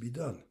and needs to be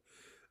done.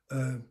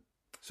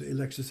 So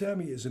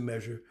alexithyramia is a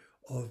measure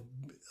of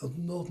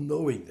not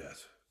knowing that.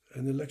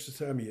 And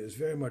alexithyramia is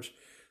very much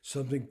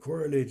something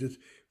correlated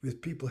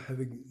with people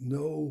having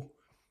no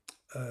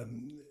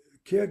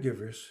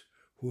caregivers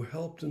who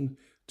help them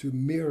to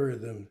mirror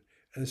them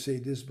and say,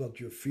 this is what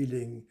you're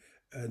feeling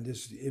and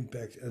this is the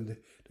impact, and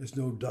there's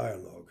no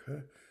dialogue.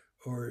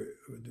 Or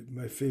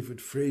my favorite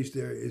phrase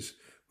there is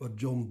what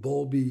John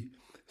Bowlby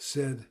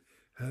said.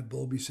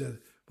 Bowlby said,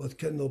 what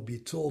cannot be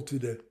told to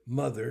the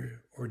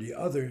mother or the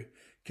other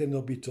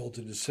cannot be told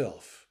to the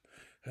self.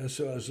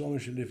 So as long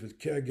as you live with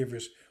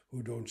caregivers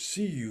who don't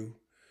see you,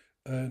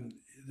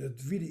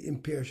 that really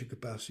impairs your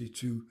capacity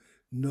to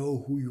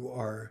know who you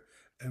are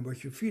and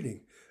what you're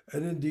feeling.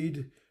 And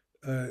indeed,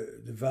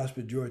 the vast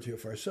majority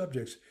of our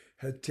subjects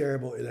had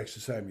terrible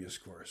alexithymia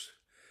scores.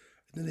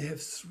 And then they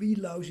have 3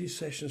 lousy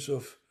sessions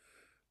of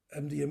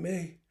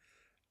MDMA,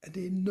 and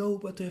they know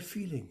what they're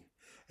feeling.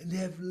 And they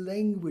have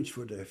language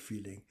for their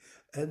feeling.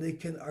 And they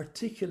can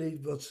articulate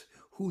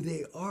who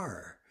they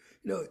are.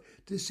 You know,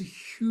 this is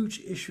a huge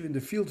issue in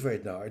the field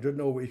right now. I don't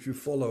know if you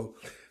follow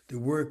the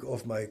work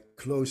of my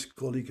close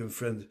colleague and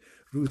friend,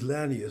 Ruth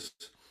Lanius,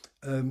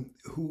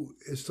 who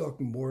is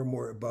talking more and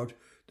more about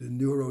the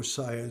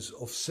neuroscience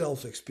of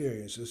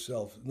self-experience,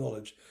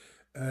 self-knowledge.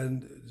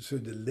 And so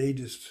the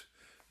latest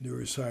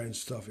neuroscience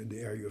stuff in the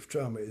area of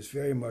trauma is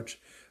very much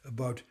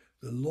about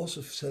the loss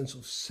of sense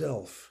of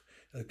self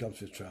that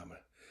comes with trauma.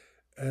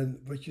 And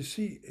what you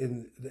see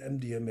in the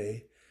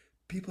MDMA,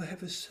 people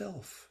have a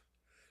self.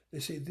 They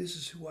say, this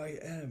is who I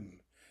am.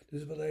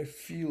 This is what I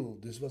feel.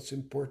 This is what's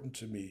important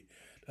to me.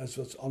 That's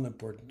what's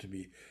unimportant to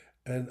me.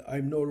 And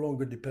I'm no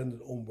longer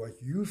dependent on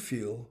what you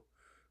feel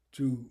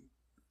to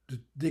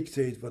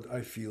dictate what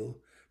I feel,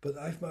 but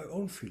I have my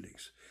own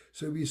feelings.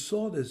 So we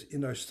saw this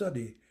in our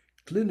study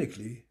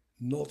clinically,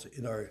 not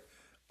in our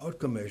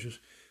outcome measures.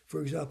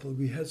 For example,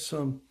 we had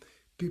some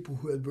people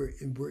who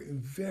were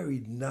in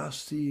very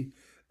nasty,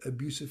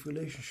 abusive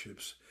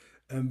relationships.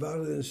 And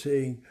rather than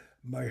saying,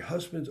 my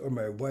husband or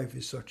my wife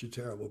is such a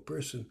terrible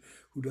person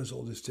who does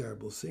all these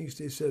terrible things,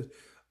 they said,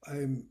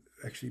 I'm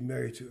actually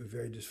married to a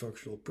very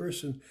dysfunctional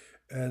person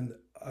and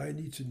I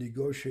need to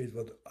negotiate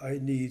what I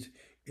need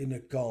in a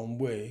calm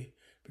way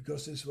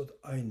because this is what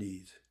I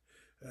need.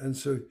 And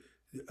so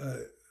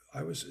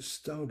I was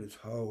astounded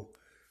how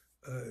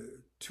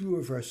 2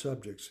 of our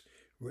subjects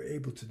were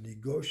able to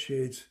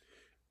negotiate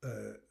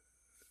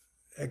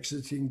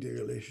exiting their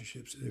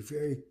relationships in a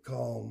very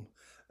calm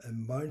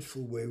and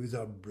mindful way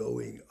without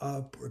blowing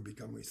up or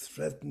becoming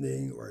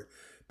threatening or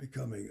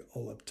becoming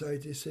all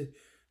uptight. They say,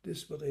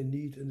 this is what I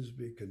need and this is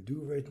what we can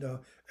do right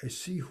now. I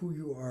see who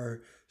you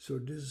are, so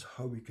this is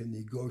how we can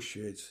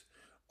negotiate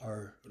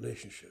our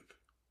relationship.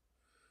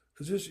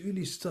 It's just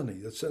really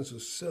stunning, that sense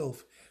of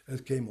self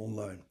that came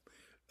online.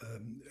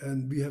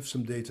 And we have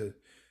some data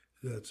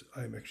that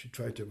I'm actually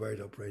trying to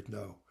write up right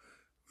now,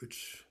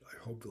 which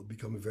I hope will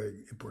become a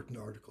very important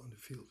article in the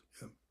field.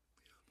 Yeah.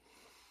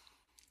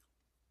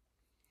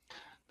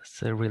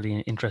 That's a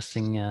really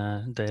interesting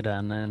data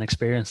and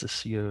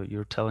experiences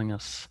you're telling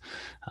us.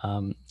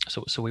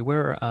 So we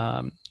were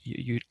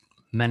you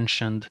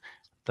mentioned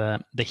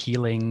the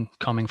healing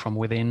coming from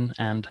within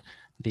and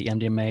the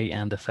MDMA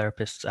and the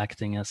therapists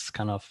acting as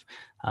kind of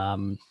a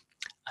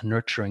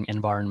nurturing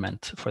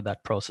environment for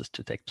that process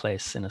to take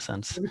place, in a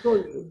sense.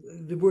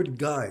 The word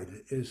guide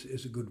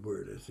is a good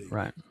word, I think.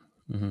 Right.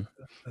 Mm-hmm.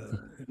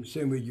 In the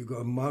same way you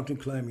go mountain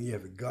climbing, you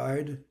have a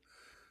guide,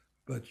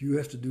 but you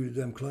have to do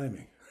the damn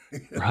climbing.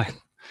 Right.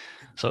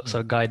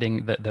 So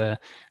guiding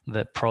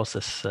the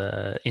process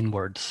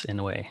inwards in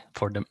a way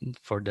for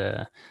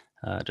the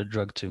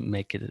drug to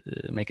make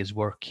its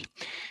work.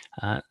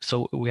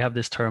 So we have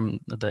this term,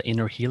 the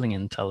inner healing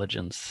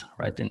intelligence,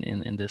 right?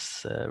 In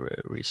this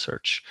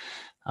research,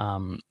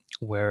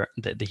 where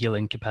the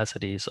healing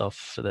capacities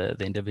of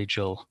the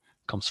individual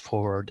comes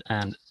forward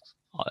and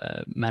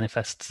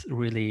manifests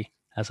really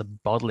as a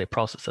bodily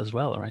process as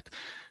well, right?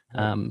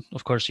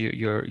 Of course,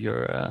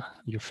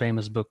 your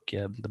famous book,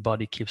 The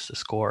Body Keeps the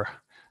Score,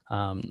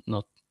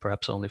 not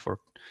perhaps only for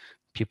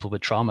people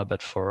with trauma,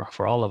 but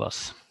for all of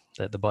us.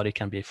 That the body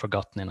can be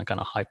forgotten in a kind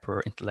of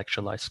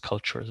hyper-intellectualized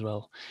culture as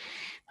well.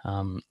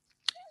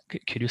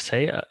 Could you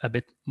say a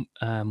bit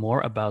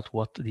more about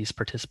what these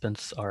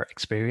participants are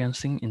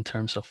experiencing in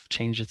terms of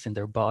changes in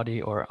their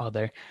body, or are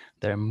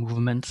there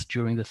movements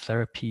during the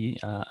therapy,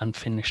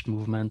 unfinished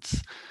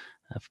movements,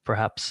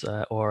 perhaps,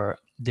 or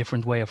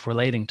different way of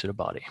relating to the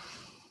body?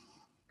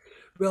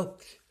 Well,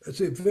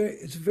 it's a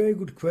very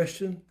good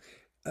question.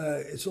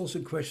 It's also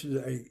a question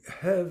that I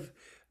have,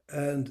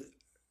 and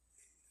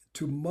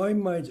to my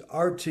mind,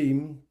 our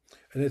team,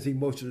 and I think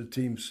most of the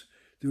teams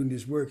doing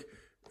this work,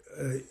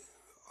 uh,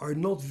 are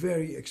not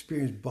very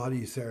experienced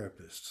body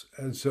therapists,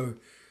 and so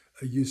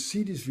you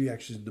see these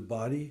reactions in the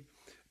body,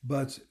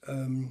 but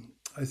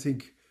I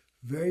think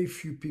very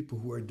few people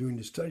who are doing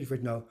the studies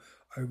right now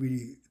are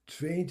really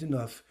trained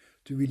enough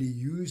to really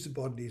use the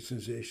bodily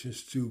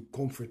sensations to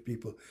comfort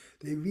people.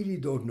 They really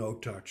don't know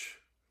touch,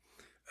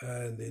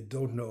 and they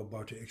don't know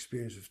about the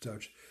experience of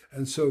touch.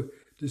 And so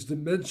this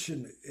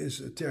dimension is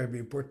a terribly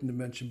important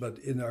dimension, but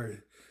in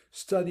our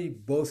study,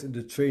 both in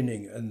the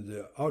training and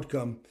the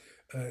outcome,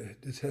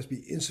 this has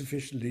been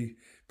insufficiently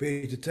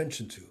paid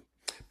attention to.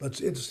 But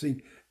it's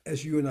interesting,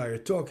 as you and I are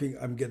talking,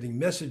 I'm getting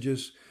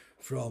messages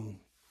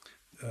from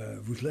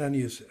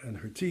Rutlanius and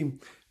her team,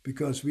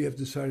 because we have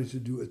decided to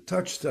do a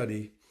touch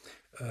study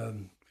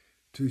um,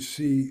 to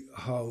see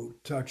how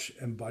touch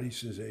and body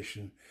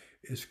sensation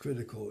is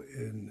critical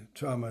in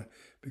trauma,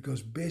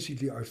 because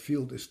basically our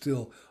field is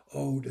still,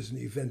 oh, there's an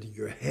event in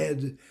your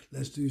head,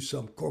 let's do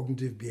some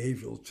cognitive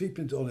behavioral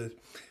treatment on it.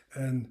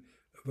 And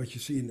what you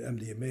see in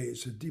MDMA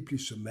is a deeply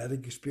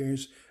somatic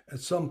experience. At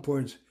some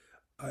point,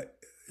 I,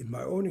 in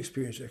my own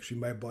experience, actually,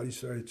 my body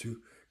started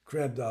to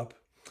cramp up,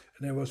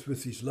 and I was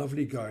with these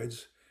lovely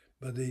guides,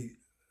 but they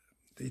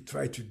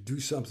tried to do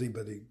something,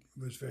 but it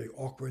was very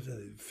awkward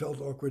and it felt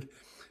awkward.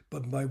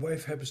 But my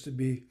wife happens to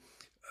be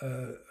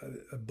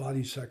a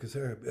body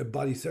psychotherapist, a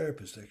body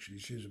therapist, actually.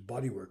 She's a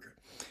body worker.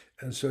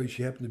 And so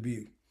she happened to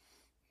be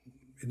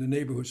in the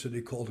neighborhood, so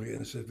they called her in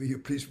and said, will you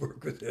please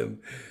work with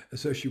him? And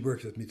so she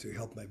worked with me to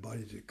help my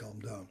body to calm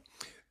down.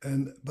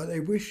 But I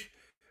wish,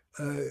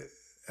 uh,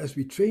 as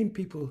we train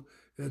people,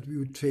 that we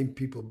would train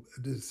people,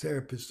 the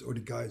therapists or the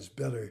guides,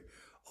 better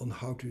on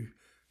how to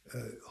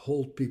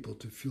hold people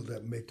to feel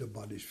that, make their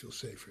bodies feel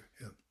safer.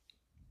 Yeah.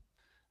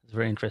 It's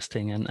very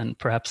interesting, and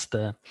perhaps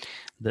the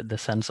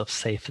sense of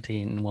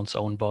safety in one's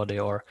own body,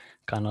 or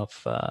kind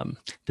of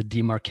the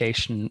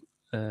demarcation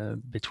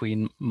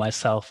between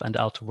myself and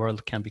the outer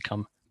world, can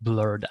become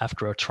blurred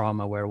after a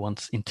trauma where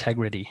one's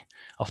integrity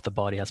of the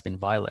body has been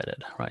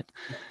violated, right?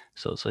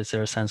 So is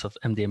there a sense of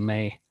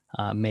MDMA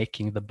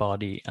making the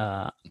body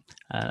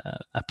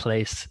a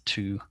place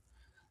to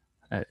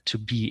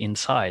be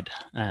inside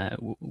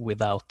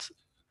without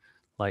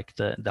like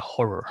the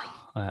horror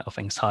of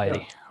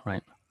anxiety, Yeah.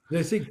 right? And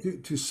I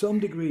think to some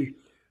degree,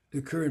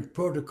 the current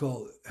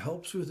protocol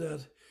helps with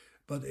that,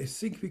 but I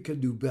think we can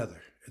do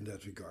better in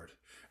that regard.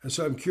 And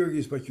so I'm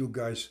curious what you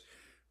guys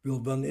will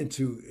run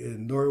into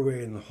in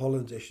Norway and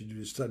Holland as you do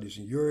the studies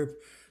in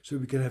Europe, so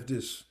we can have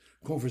this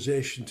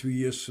conversation 2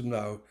 years from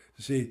now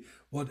to see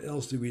what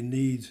else do we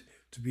need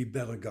to be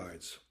better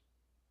guides.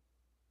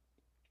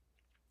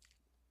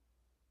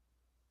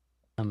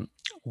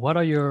 What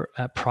are your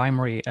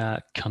primary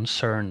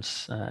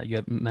concerns? You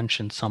have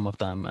mentioned some of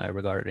them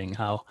regarding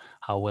how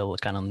will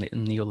kind of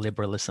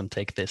neoliberalism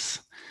take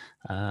this,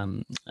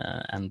 in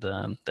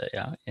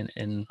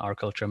our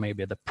culture,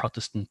 maybe the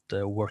Protestant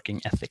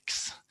working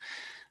ethics.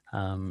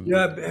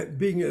 Yeah,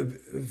 being a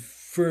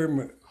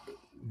firm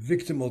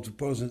victim of the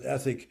Protestant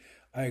ethic,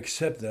 I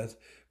accept that.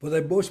 What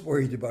I'm most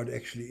worried about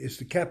actually is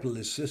the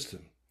capitalist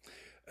system,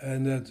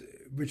 and that,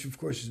 which of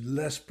course is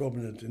less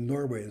prominent in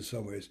Norway in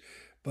some ways,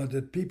 but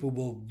that people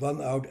will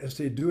run out, as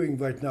they're doing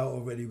right now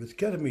already with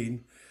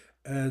ketamine,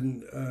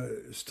 and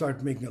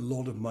start making a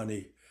lot of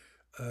money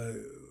uh,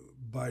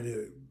 by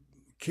the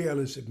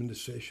careless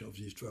administration of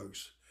these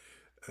drugs.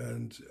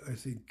 And I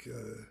think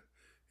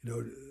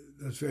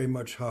that's very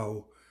much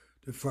how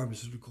the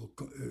pharmaceutical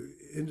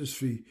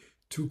industry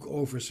took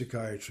over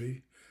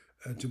psychiatry,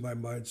 and to my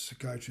mind,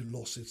 psychiatry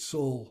lost its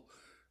soul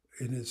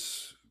in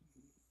its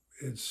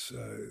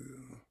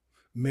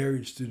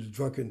marriage to the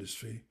drug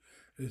industry.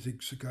 I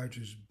think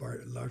psychiatry has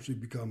largely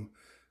become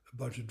a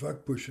bunch of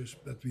drug pushers,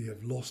 but we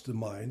have lost the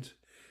mind.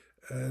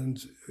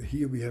 And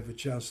here we have a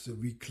chance to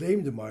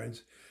reclaim the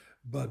mind,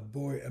 but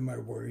boy, am I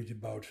worried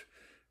about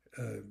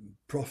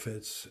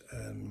profits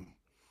and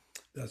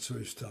that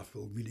sort of stuff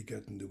will really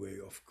get in the way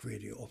of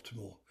creating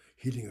optimal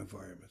healing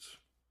environments.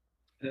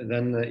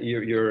 Then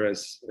you're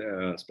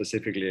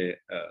specifically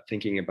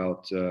thinking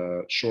about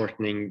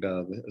shortening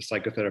the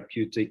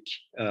psychotherapeutic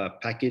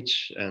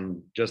package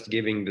and just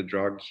giving the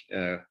drug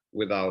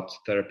without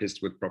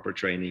therapists with proper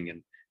training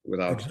and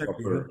without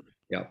Exactly. proper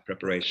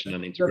preparation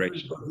and Definitely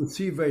integration. what we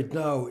see right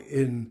now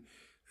in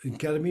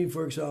ketamine,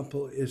 for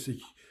example, is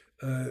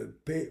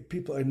that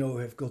people I know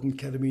have gotten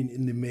ketamine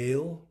in the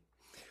mail.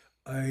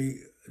 I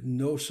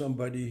know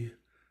somebody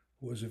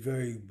who was a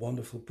very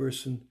wonderful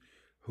person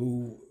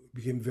who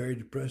became very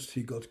depressed.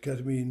 He got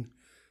ketamine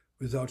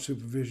without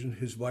supervision.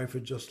 His wife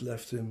had just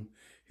left him.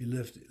 he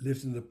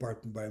lived in an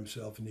apartment by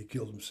himself, and he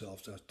killed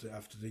himself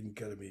after taking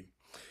ketamine.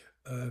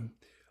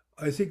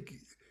 I think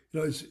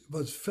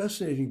what's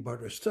fascinating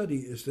about our study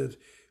is that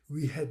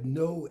we had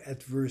no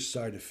adverse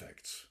side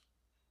effects,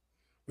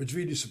 which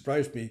really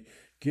surprised me,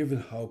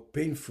 given how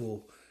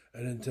painful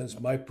and intense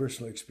my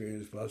personal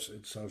experience was.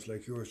 It sounds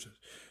like yours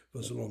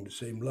was along the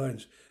same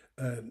lines.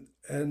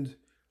 And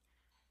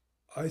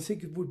I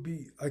think it would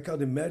be, I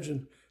can't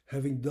imagine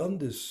having done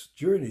this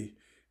journey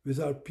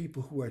without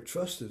people who I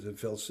trusted and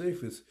felt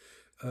safe with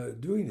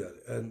doing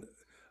that. And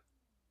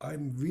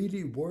I'm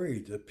really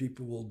worried that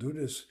people will do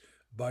this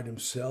by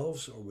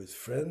themselves or with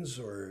friends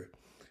or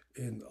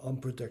in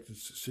unprotected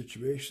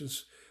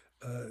situations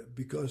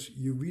because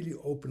you really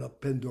open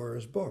up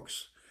Pandora's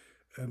box.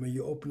 And when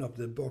you open up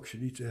that box, you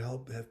need to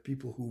have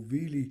people who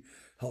really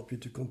help you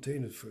to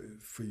contain it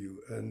for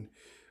you. And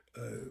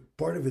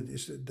part of it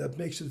is that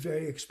makes it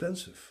very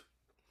expensive.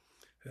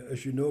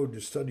 As you know, the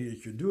study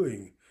that you're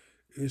doing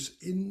is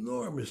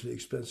enormously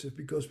expensive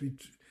because we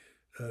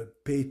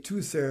pay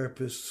two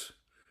therapists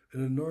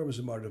an enormous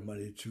amount of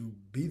money to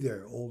be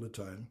there all the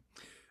time.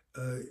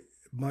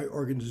 My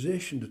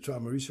organization, the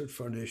Trauma Research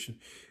Foundation,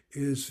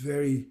 is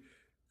very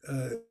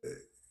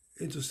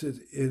interested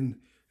in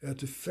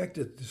the fact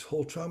that this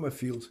whole trauma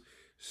field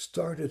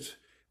started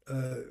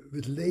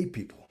with lay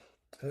people.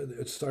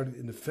 It started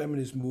in the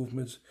feminist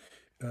movement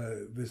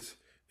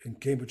in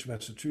Cambridge,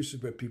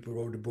 Massachusetts, where people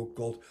wrote a book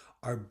called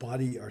Our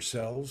Body,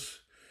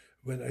 Ourselves.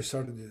 When I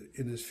started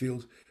in this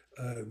field,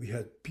 we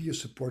had peer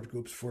support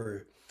groups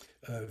for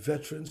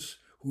veterans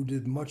who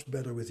did much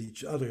better with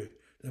each other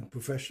than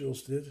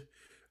professionals did.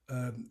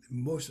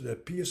 Most of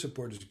that peer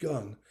support is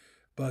gone,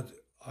 but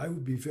I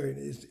would be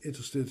very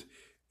interested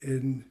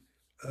in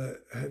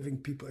having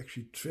people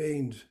actually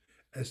trained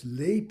as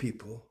lay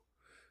people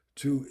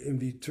to, in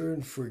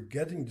return for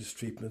getting this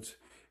treatment,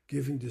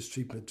 giving this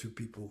treatment to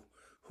people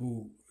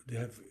who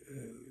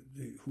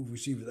who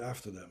receive it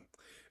after them,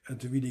 and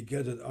to really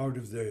get it out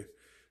of the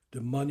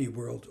money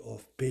world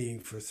of paying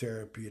for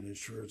therapy and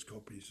insurance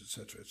companies,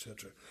 etc.,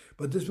 etc.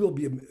 But this will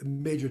be a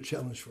major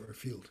challenge for our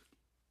field.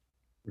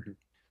 Mm-hmm.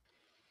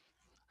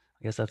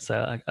 I guess that's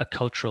a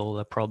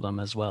cultural problem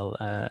as well,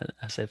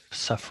 as if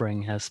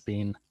suffering has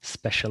been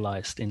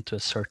specialized into a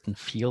certain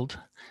field,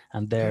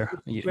 and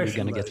there you're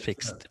going to get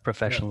fixed,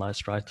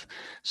 professionalized, right?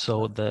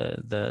 So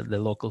the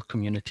local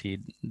community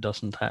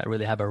doesn't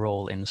really have a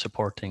role in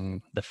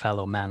supporting the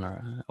fellow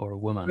man or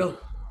woman. Well,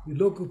 the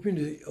local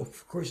community,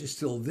 of course, is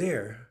still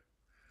there,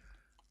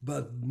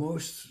 but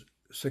most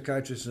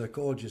psychiatrists and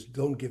psychologists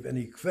don't give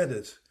any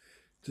credit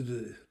to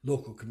the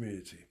local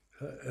community.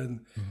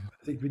 And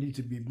I think we need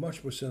to be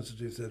much more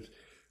sensitive that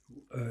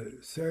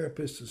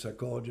therapists and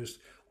psychologists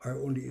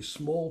are only a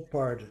small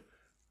part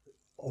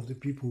of the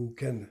people who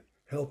can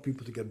help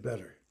people to get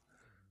better.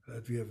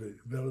 We have a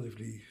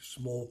relatively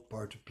small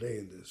part to play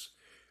in this.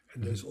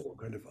 And there's all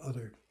kind of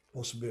other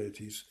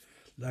possibilities,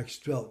 like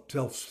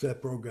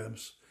 12-step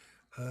programs.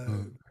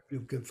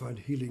 People can find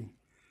healing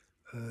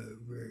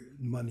where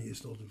money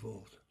is not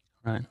involved.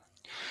 Right.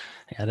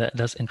 Yeah,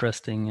 that's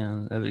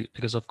interesting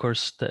because, of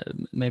course,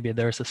 maybe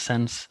there's a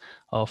sense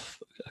of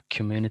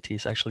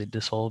communities actually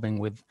dissolving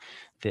with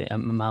the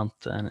amount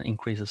and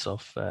increases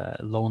of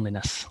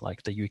loneliness.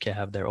 Like the UK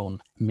have their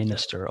own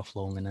minister of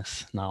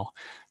loneliness now,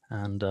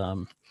 and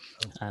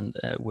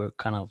we're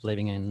kind of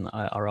living in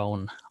our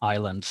own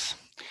islands,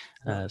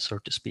 so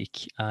to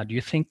speak. Do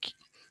you think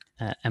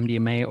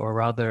MDMA, or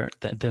rather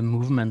the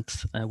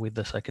movement with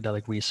the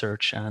psychedelic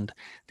research and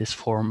this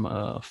form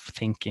of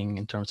thinking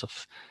in terms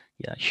of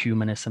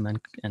humanism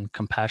and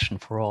compassion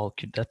for all,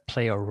 could that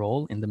play a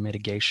role in the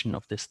mitigation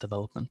of this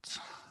development? It's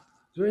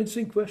a very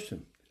interesting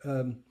question.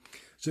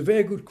 It's a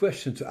very good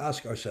question to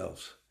ask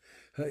ourselves.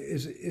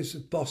 Is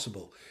it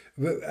possible?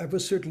 I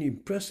was certainly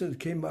impressed that it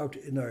came out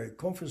in our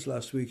conference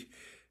last week,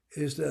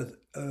 is that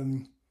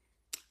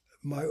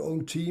my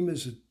own team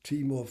is a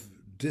team of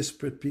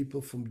disparate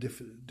people from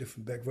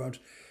different backgrounds,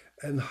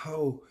 and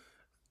how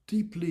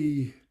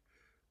deeply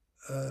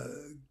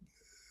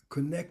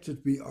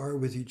connected we are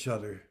with each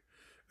other,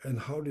 and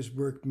how this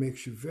work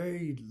makes you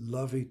very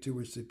loving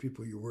towards the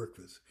people you work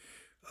with.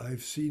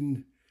 I've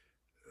seen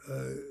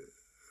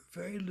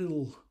very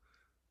little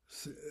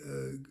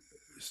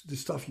the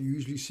stuff you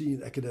usually see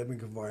in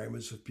academic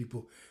environments of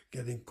people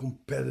getting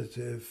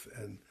competitive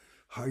and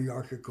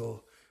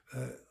hierarchical.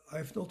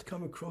 I've not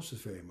come across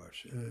it very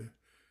much.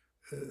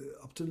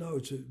 Up to now,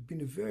 it's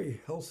been a very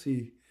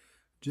healthy,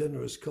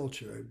 generous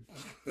culture.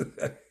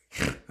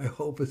 I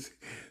hope it's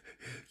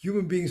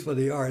human beings, what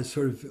they are, it's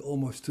sort of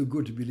almost too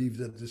good to believe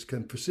that this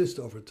can persist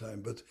over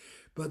time.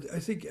 But I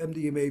think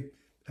MDMA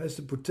has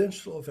the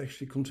potential of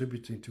actually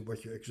contributing to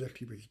what you're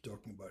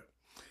talking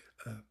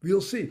about.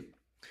 We'll see.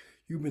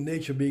 Human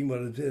nature being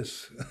what it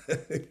is,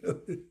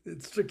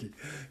 it's tricky.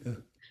 Yeah.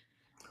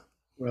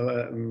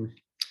 Well,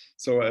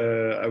 So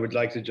I would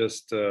like to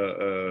just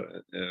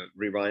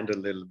rewind a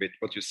little bit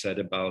what you said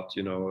about,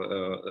 you know,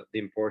 the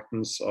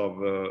importance of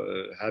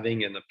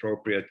having an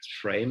appropriate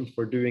frame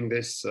for doing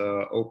this.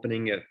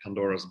 Opening a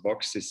Pandora's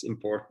box is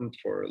important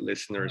for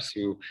listeners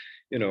who,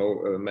 you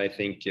know, may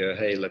think,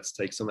 hey, let's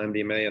take some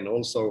MDMA. And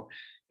also,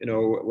 you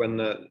know,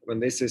 when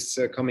this is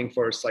coming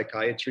for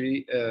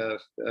psychiatry,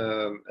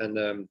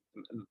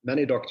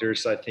 many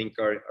doctors, I think,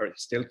 are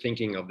still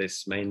thinking of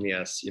this mainly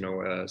as, you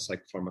know, a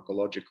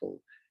psychopharmacological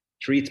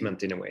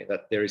treatment, in a way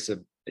that there is a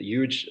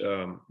huge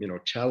you know,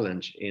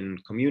 challenge in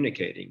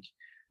communicating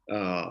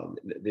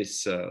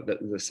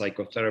the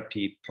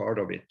psychotherapy part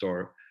of it,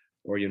 or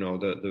you know,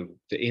 the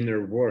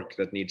inner work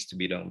that needs to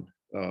be done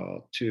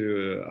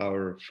to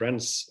our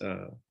friends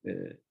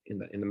in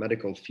the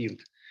medical field.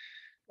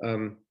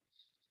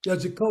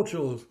 That's a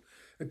cultural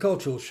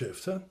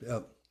shift, huh?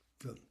 Yeah.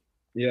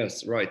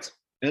 Yes, right.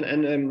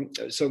 And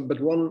so, but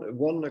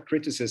one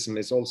criticism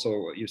is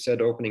also, you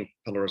said opening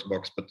Pandora's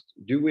box, but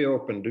do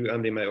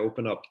MDMA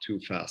open up too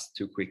fast,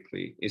 too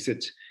quickly? Is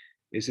it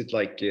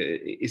like,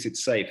 is it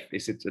safe?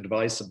 Is it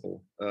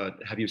advisable?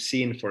 Have you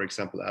seen, for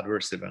example,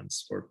 adverse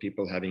events for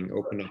people having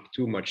opened up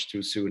too much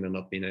too soon and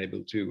not being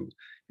able to,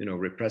 you know,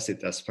 repress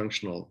it as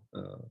functional?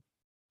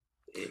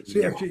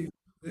 See, actually,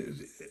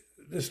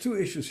 there's two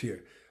issues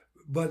here.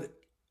 But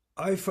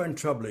I find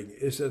troubling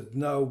is that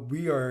now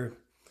we are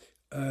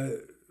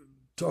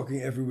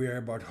talking everywhere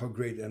about how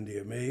great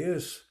MDMA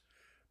is,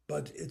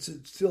 but it's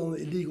still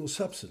an illegal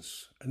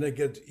substance. And I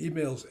get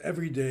emails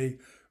every day,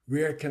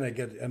 where can I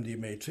get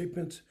MDMA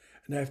treatment?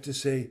 And I have to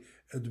say,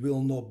 it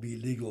will not be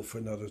legal for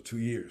another 2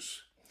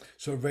 years.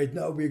 So right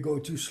now we go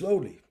too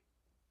slowly.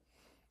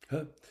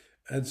 Huh?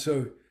 And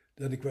so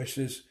then the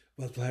question is,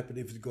 what will happen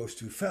if it goes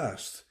too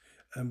fast?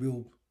 And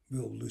we'll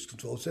lose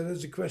control. So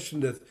that's a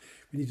question that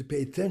we need to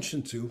pay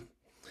attention to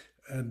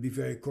and be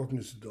very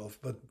cognizant of.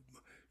 But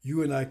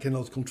you and I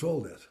cannot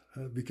control that.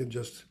 We can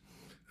just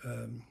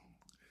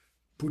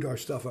put our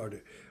stuff out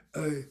there.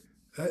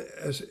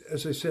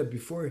 As I said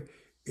before,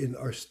 in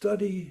our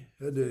study,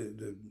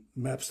 the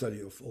map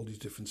study of all these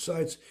different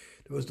sites,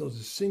 there was not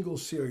a single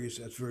serious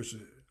adverse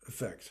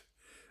effect.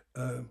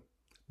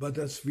 But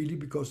that's really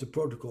because the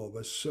protocol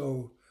was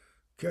so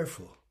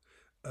careful.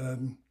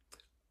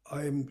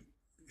 I'm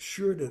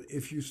sure that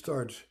if you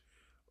start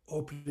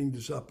opening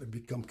this up and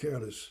become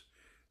careless,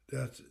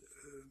 that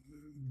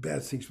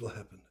bad things will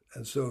happen.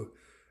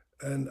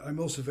 And I'm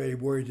also very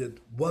worried that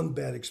one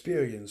bad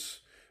experience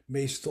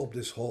may stop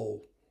this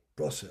whole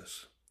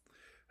process.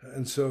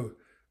 And so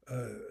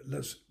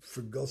let's,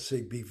 for God's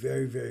sake, be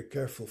very, very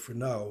careful for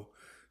now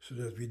so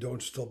that we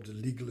don't stop the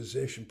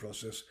legalization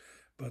process.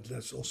 But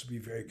let's also be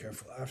very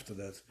careful after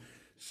that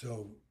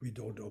so we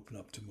don't open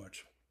up too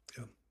much.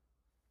 Yeah.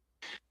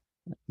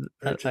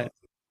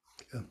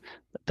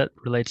 That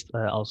relates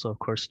also, of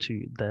course,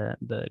 to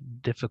the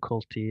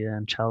difficulty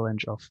and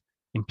challenge of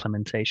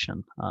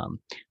implementation,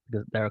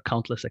 because there are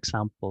countless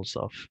examples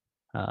of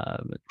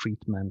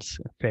treatments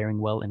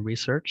faring well in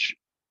research,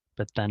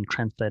 but then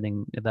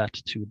translating that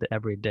to the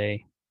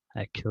everyday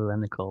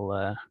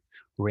clinical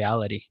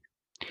reality.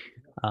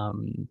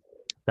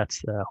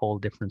 That's a whole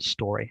different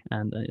story.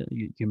 And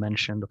you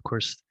mentioned, of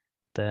course,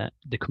 the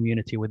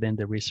community within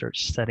the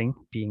research setting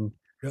being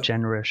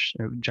generous,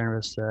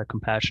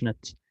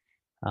 compassionate.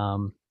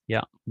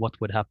 What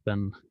would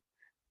happen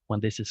when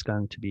this is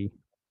going to be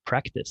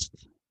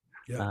practiced,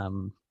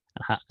 and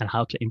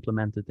how to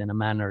implement it in a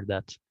manner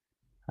that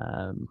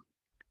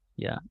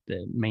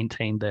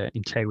maintain the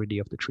integrity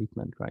of the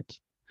treatment, right?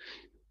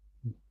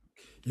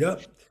 Yeah,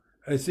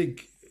 I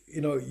think,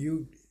 you know,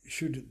 you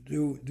should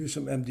do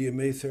some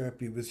MDMA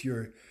therapy with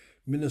your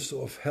Minister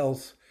of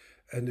Health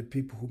and the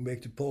people who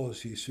make the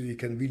policy, so you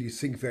can really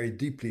think very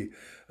deeply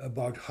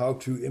about how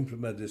to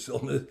implement this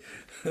on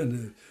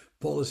a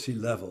policy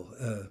level.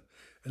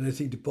 And I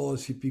think the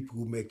policy people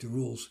who make the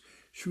rules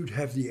should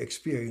have the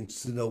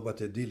experience to know what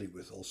they're dealing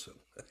with also.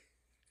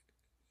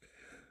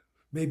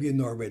 Maybe in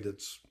Norway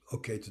that's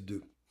okay to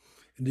do.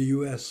 In the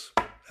US,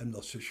 I'm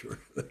not so sure.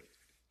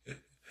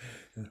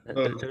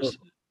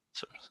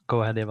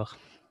 Go ahead, Eva.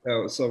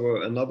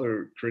 So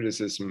another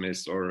criticism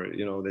is, or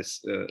you know,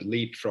 this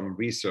leap from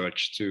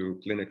research to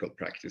clinical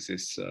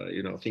practices.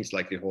 You know, things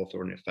like the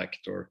Hawthorne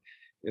effect, or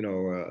you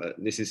know,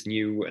 this is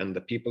new and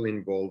the people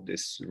involved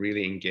is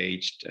really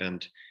engaged.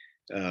 And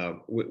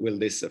will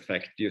this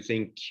affect? Do you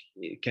think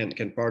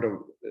can part of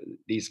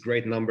these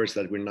great numbers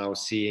that we're now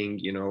seeing,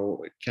 you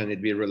know, can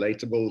it be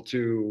relatable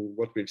to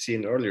what we've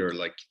seen earlier,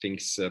 like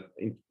things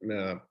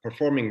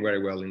performing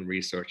very well in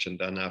research and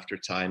then after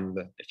time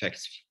the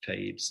effects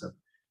fade? So.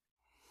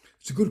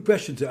 It's a good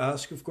question to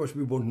ask. Of course,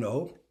 we won't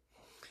know.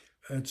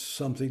 It's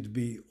something to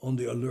be on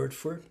the alert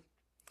for.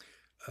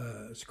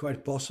 It's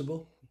quite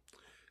possible.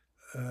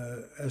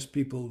 As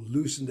people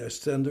loosen their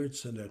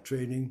standards and their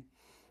training,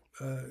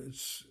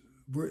 it's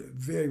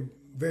very,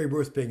 very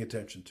worth paying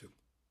attention to.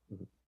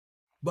 Mm-hmm.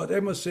 But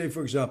I must say,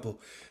 for example,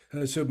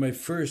 so my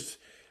first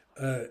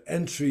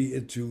entry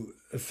into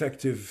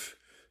effective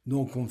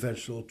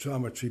non-conventional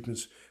trauma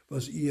treatments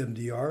was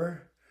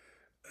EMDR.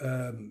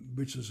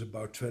 which is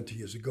about 20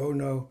 years ago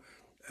now.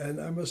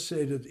 And I must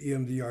say that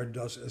EMDR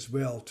does as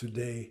well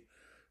today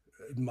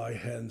in my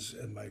hands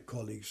and my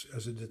colleagues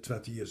as it did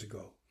 20 years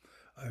ago.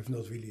 I've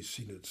not really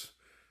seen it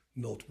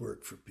not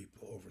work for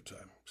people over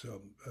time.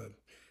 So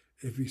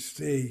if we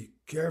stay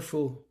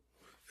careful,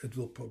 it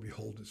will probably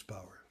hold its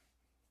power.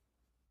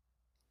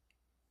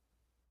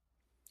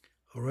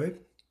 All right.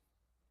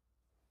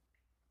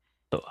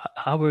 So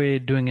how are we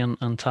doing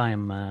on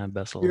time,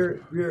 Bessel?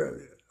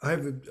 I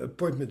have an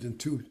appointment in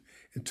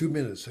two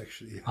minutes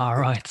actually. All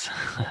right.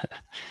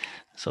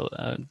 So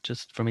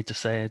just for me to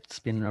say, it's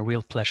been a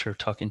real pleasure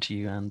talking to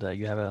you, and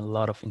you have a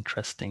lot of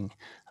interesting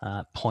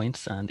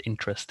points and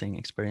interesting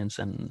experience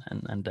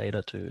and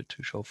data to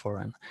show for,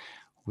 and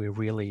we're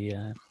really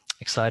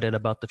excited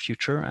about the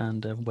future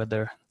and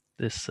whether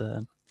this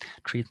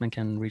treatment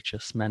can reach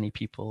as many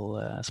people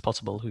as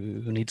possible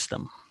who needs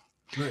them.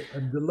 Right.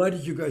 I'm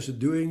delighted you guys are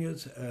doing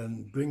it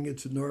and bringing it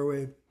to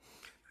Norway.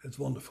 It's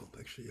wonderful,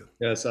 actually.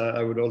 Yeah. Yes,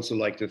 I would also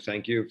like to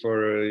thank you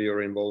for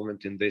your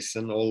involvement in this,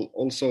 and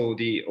also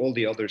all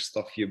the other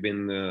stuff you've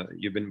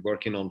been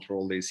working on for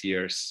all these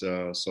years.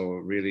 So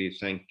really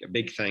a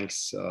big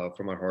thanks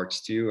from our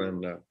hearts to you,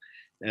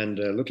 and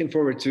looking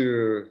forward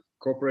to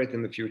cooperate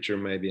in the future,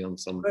 maybe on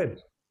some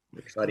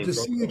exciting to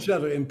see each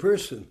other in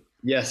person.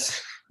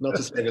 Yes, not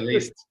to say the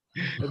least.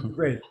 That's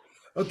great.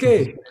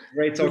 Okay.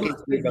 Great talking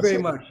to you. Thank you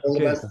very much. All the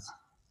best.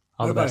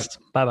 All the best.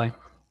 Bye-bye.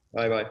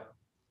 Bye-bye.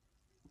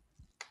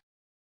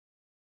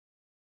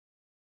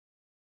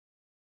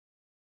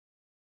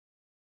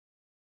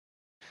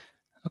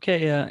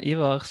 Okay,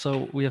 Ivar,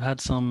 so we have had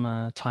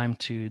some time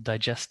to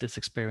digest this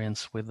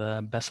experience with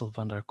Bessel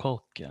van der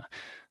Kolk.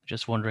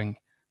 Just wondering,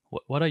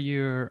 what are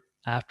your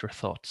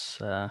afterthoughts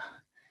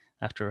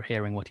after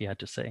hearing what he had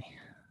to say?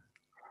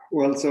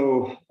 Well,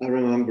 so I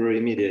remember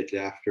immediately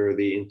after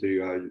the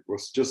interview, I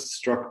was just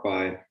struck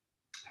by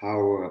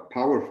how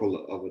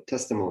powerful of a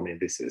testimony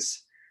this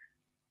is.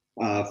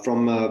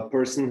 From a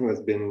person who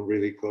has been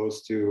really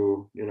close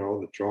to,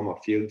 the trauma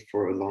field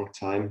for a long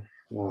time,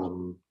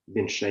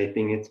 been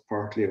shaping it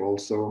partly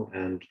also,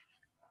 and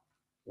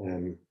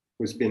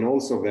who's been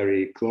also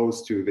very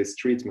close to this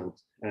treatment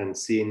and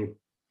seen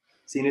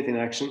it in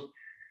action.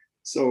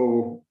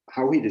 So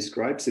how he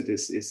describes it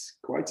is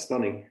quite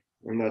stunning,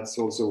 and that's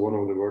also one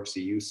of the words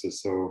he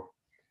uses. So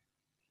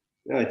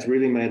yeah, it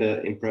really made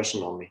an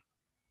impression on me.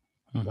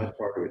 Mm-hmm. That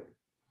part of it.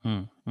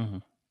 Mm-hmm.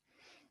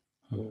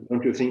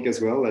 Don't you think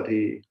as well that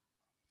he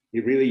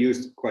really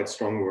used quite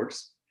strong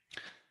words?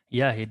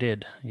 Yeah, he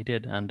did,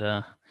 and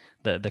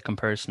the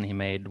comparison he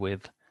made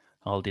with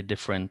all the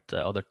different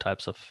other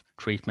types of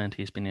treatment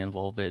he's been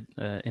involved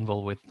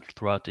with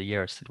throughout the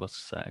years, it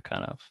was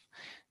kind of,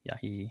 yeah,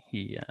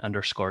 he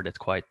underscored it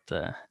quite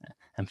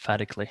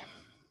emphatically.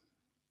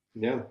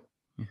 Yeah,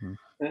 mm-hmm.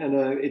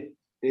 And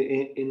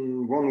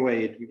in one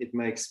way it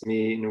makes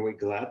me in a way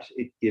glad.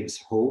 It gives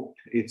hope.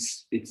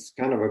 It's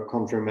kind of a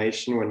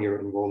confirmation when you're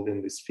involved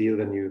in this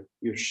field and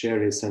you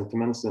share his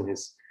sentiments and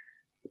his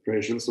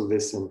appraisals of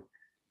this, and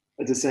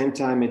at the same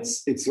time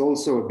it's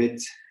also a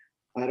bit,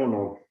 I don't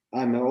know,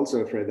 I'm also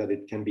afraid that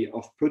it can be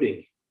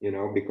off-putting,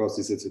 because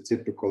this is a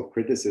typical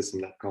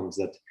criticism that comes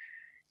that,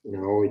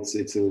 it's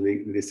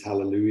this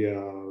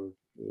hallelujah,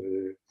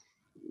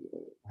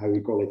 how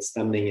we call it,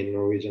 standing in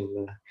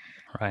Norwegian.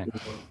 Right.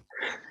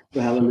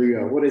 The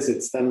hallelujah. What is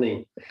it,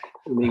 standing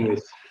in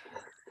English?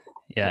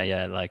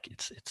 Yeah, like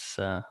it's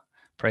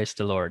praise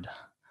the Lord.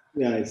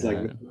 Yeah, it's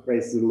like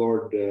praise the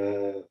Lord,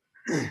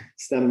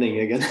 standing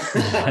again.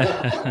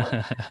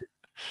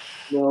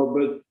 No,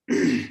 but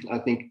I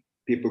think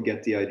people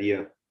get the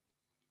idea.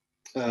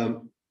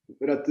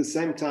 But at the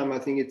same time, I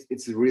think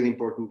it's really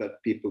important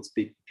that people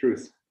speak the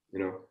truth,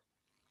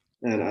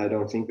 and I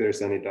don't think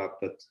there's any doubt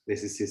that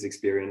this is his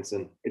experience,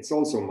 and it's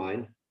also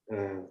mine,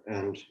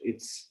 and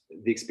it's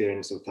the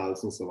experience of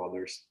thousands of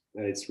others.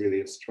 It's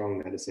really a strong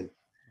medicine.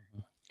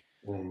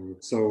 And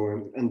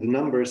the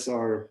numbers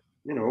are,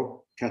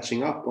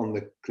 catching up on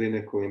the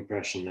clinical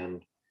impression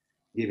and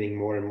giving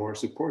more and more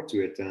support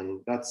to it,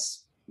 and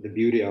that's the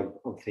beauty of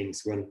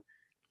things when,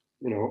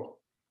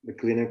 the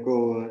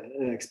clinical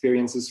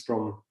experiences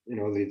from,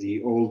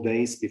 the old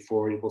days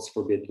before it was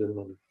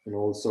forbidden, and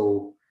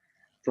also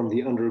from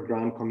the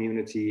underground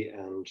community,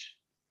 and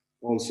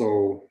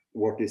also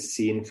what is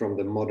seen from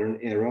the modern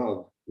era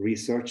of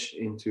research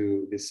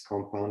into this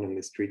compound and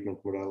this treatment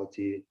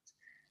modality,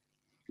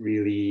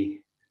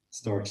 really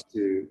starts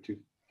to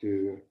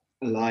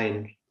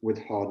align with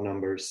hard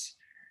numbers,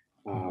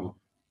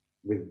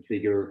 with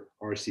bigger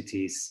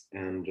RCTs,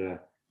 and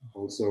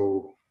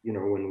also,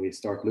 when we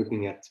start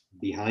looking at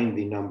behind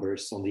the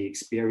numbers on the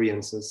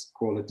experiences,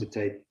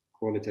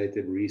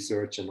 qualitative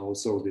research, and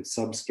also the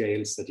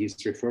subscales that he's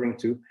referring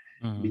to,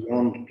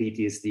 beyond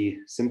PTSD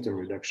symptom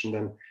reduction,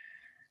 then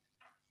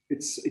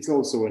it's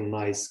also a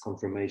nice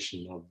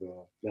confirmation of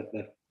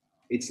that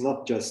it's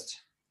not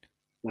just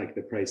like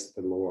the praise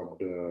the Lord,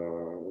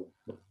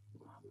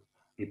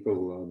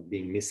 people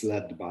being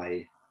misled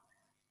by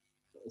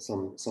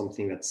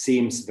something that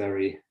seems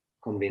very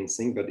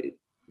convincing, but it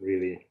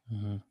really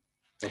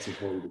doesn't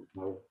hold the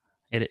power.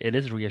 It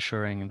is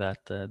reassuring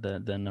that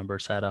the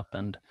numbers add up,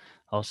 and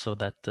also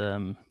that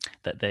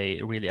that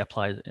they really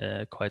apply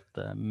quite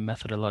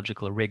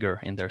methodological rigor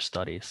in their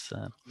studies.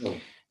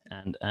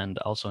 And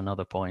also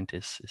another point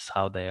is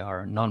how they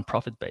are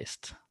non-profit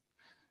based.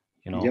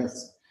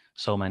 Yes.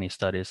 So many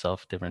studies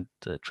of different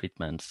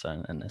treatments,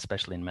 and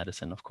especially in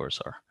medicine, of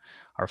course,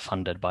 are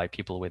funded by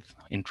people with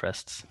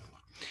interests,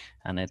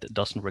 and it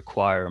doesn't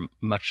require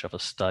much of a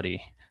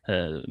study,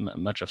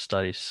 much of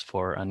studies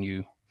for a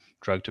new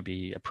drug to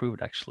be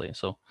approved, actually.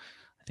 So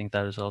I think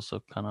that is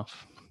also kind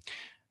of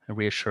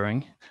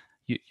reassuring.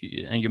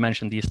 And you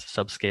mentioned these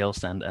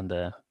subscales and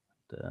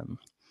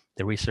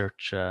the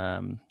research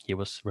he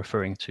was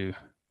referring to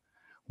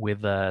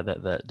with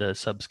the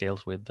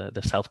subscales with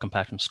the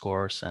self-compassion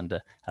scores and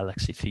the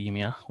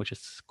alexithymia, which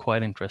is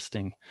quite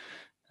interesting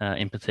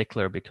in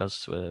particular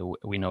because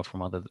we know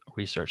from other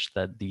research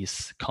that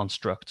these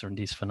constructs or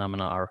these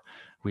phenomena are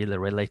really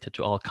related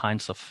to all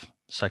kinds of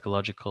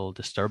psychological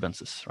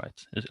disturbances,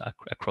 right,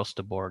 across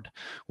the board.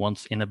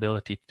 One's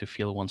inability to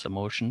feel one's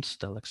emotions,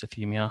 the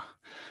alexithymia,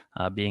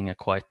 being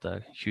quite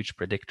a huge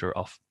predictor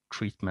of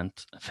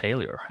treatment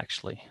failure,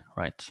 actually,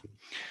 right?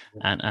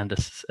 And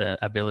this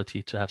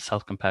ability to have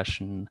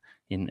self-compassion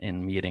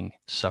in meeting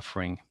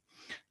suffering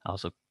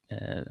also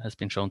has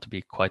been shown to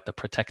be quite a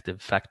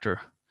protective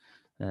factor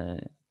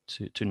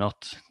to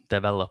not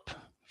develop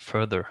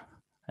further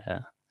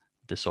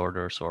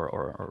disorders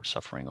or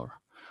suffering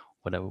or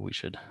whatever we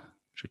should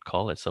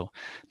call it. So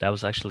that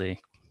was actually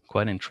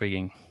quite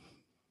intriguing.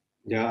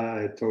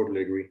 Yeah, I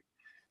totally agree.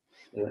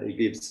 It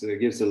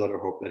gives a lot of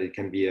hope that it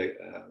can be a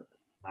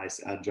nice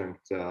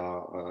adjunct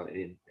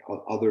in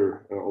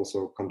other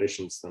also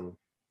conditions than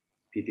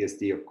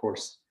PTSD, of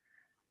course.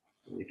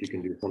 If you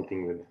can do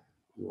something with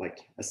like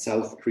a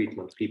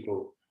self-treatment,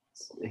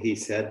 he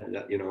said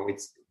that,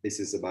 this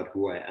is about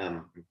who I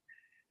am,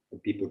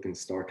 and people can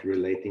start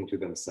relating to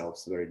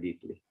themselves very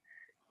deeply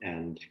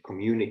and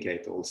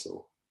communicate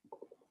also,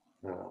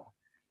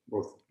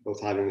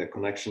 both having a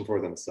connection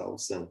for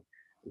themselves and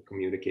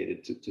communicate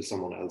it to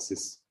someone else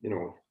is,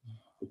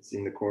 it's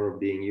in the core of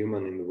being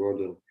human in the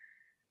world,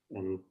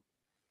 and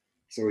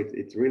so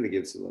it really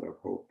gives a lot of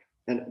hope.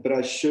 But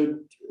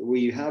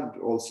we have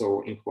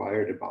also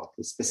inquired about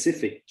the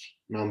specific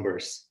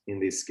numbers in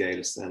these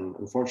scales, and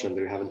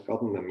unfortunately we haven't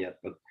gotten them yet,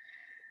 but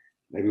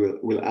maybe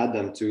we'll add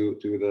them to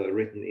the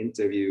written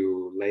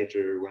interview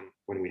later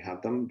when we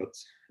have them. But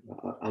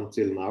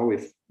until now,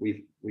 if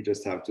we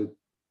just have to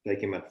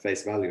take him at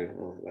face value,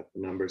 that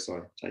the numbers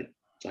are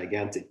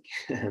gigantic.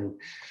 And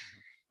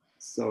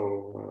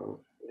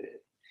so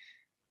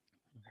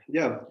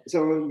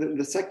so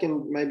the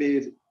second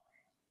maybe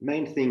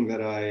main thing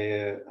that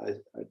I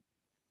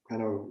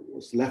kind of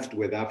was left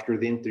with after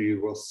the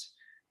interview was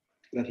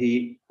that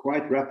he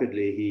quite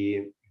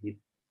rapidly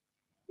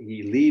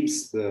he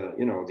leaves the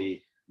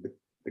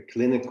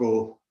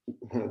clinical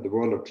the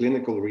world of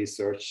clinical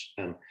research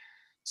and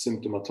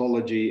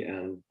symptomatology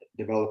and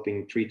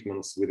developing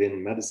treatments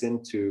within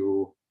medicine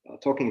to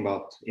talking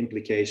about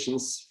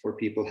implications for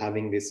people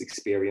having this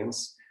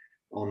experience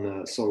on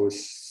a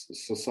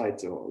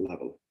societal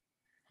level.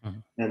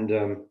 And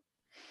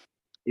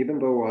even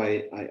though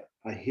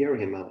I hear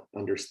him,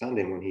 understand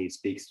him when he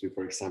speaks to,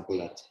 for example,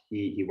 that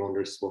he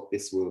wonders what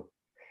this will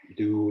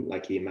do,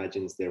 like he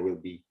imagines there will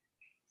be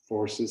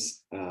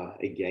forces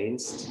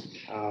against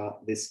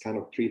this kind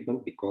of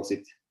treatment because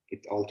it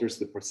alters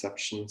the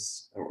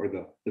perceptions or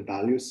the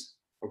values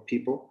of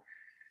people,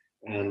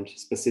 and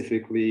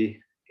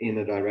specifically in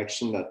a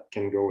direction that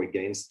can go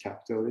against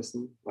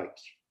capitalism, like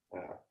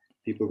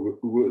people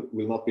who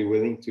will not be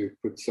willing to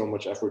put so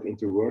much effort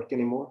into work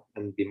anymore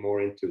and be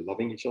more into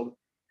loving each other.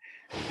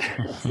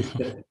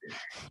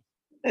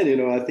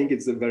 And I think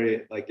it's a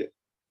very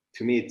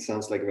to me it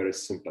sounds like a very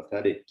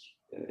sympathetic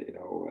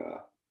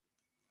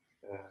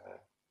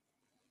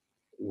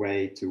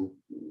way to,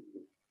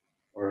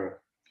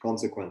 or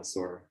consequence,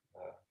 or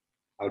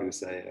how do you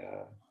say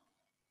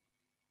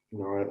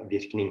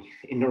virkning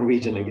in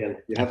Norwegian again.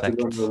 You have to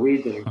learn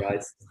Norwegian,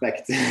 guys.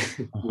 Effect.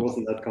 It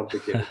wasn't that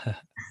complicated.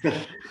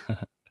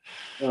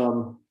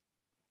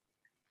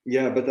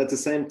 But at the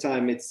same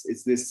time,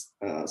 it's this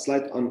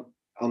slight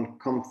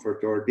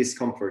uncomfort or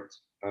discomfort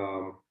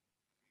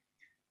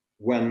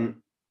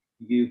when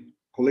you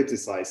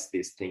politicize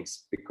these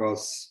things,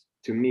 because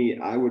to me,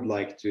 I would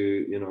like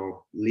to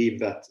leave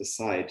that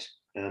aside,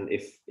 and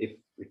if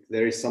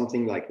there is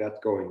something like that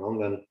going on,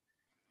 then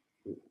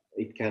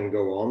it can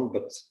go on,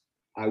 but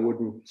I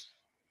wouldn't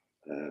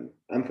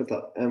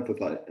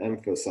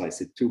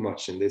emphasize it too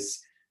much in this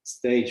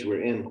stage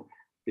we're in,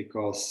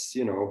 because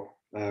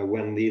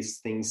when these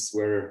things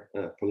were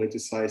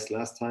politicized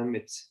last time,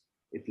 it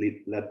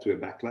led to a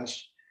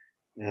backlash,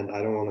 and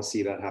I don't want to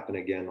see that happen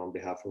again on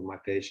behalf of my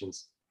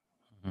patients.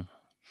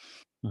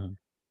 Mm-hmm.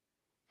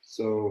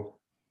 So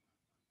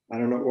I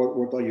don't know,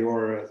 what are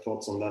your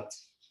thoughts on that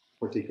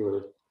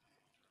particular?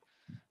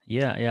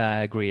 Yeah,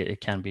 I agree.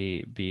 It can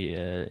be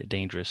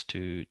dangerous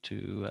to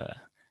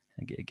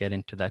get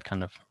into that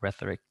kind of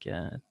rhetoric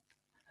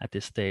at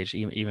this stage,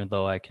 even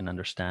though I can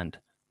understand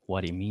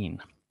what he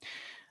mean.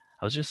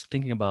 I was just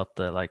thinking about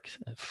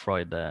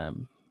Freud,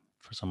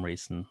 for some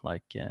reason,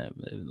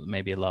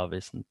 maybe love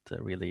isn't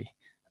really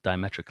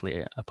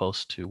diametrically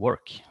opposed to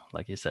work.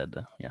 Like he said,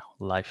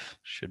 life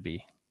should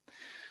be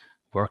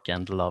work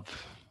and love,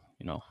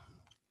 you know.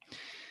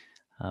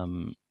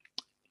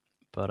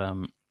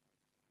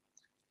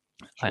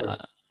 Sure.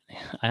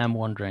 I am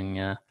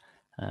wondering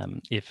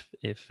if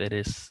it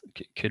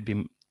could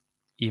be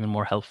even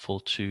more helpful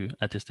to,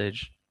 at this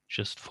stage,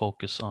 just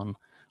focus on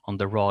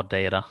the raw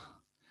data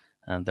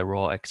and the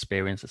raw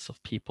experiences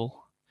of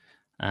people,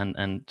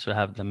 and to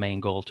have the main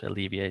goal to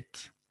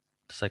alleviate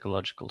the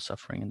psychological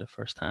suffering in the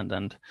first hand.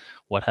 And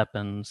what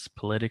happens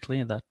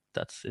politically,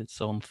 that's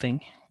its own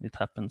thing. It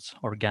happens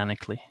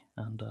organically.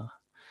 And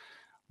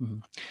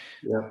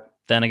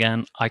then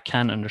again, I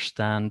can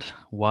understand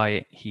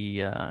why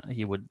he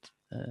would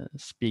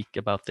speak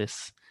about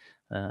this,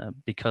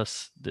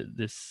 because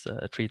this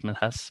treatment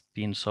has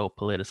been so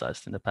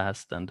politicized in the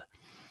past, and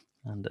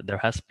there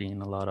has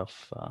been a lot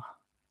of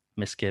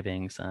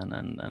misgivings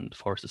and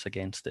forces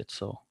against it.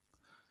 So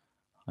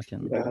I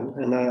can. Yeah,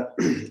 and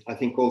I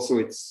think also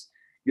it's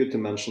good to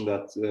mention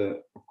that,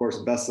 of course,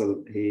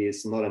 Bessel, he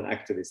is not an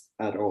activist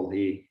at all.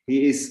 He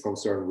is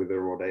concerned with the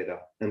raw data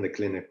and the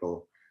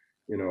clinical,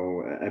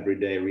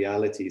 everyday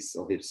realities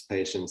of his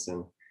patients,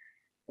 and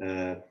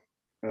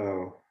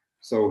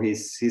so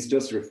he's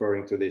just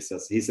referring to this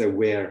as he's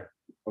aware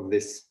of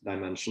this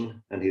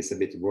dimension and he's a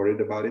bit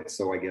worried about it.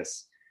 So I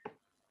guess,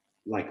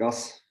 like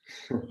us,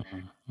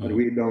 but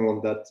we don't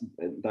want that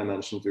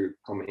dimension to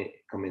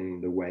come in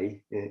the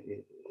way,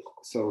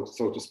 so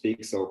to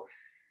speak. So,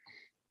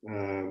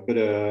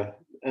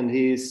 and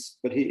he's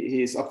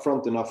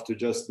upfront enough to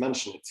just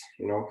mention it,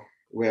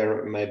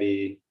 where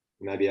maybe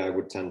I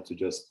would tend to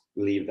just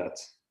leave that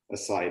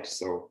aside.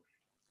 So,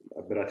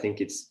 but I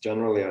think it's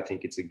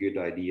a good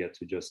idea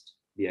to just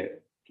be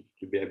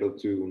able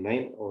to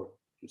name or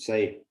to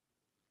say,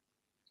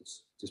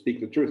 to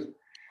speak the truth.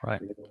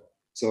 Right.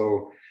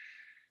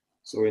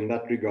 So in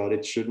that regard,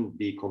 it shouldn't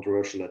be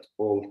controversial at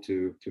all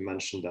to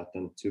mention that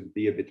and to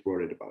be a bit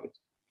worried about it.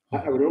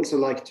 I would also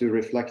like to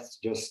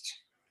reflect just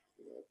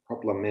a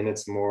couple of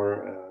minutes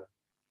more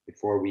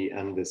before we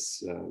end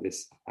this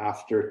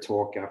after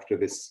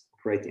this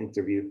great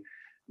interview,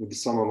 with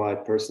some of my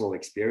personal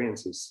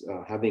experiences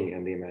having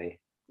MDMA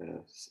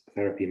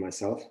therapy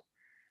myself,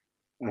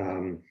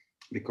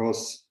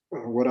 because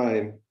what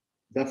I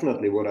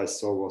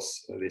saw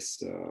was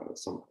this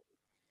some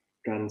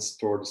trends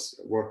towards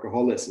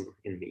workaholism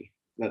in me.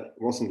 That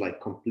wasn't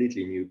like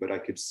completely new, but I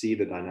could see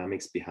the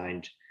dynamics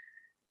behind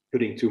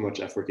putting too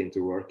much effort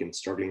into work and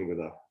struggling with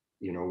a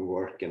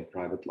work and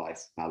private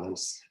life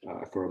balance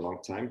for a long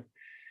time,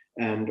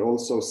 and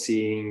also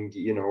seeing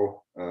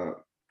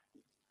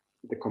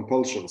the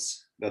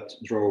compulsions that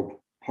drove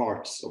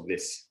parts of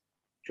this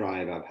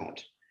drive I've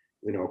had,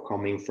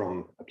 coming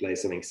from a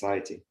place of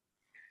anxiety.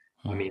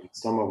 I mean,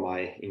 some of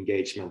my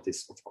engagement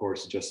is, of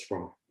course, just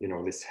from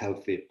this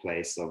healthy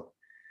place of,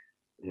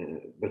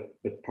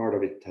 but part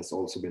of it has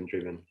also been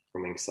driven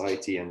from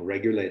anxiety and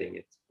regulating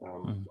it,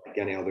 like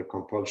any other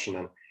compulsion.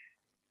 And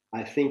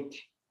I think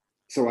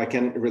so. I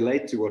can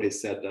relate to what he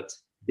said, that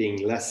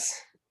being less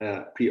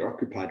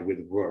preoccupied with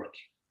work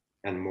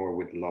and more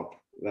with love.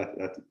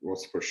 That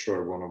was for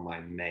sure one of my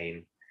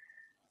main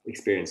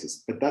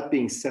experiences. But that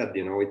being said,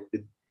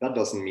 that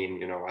doesn't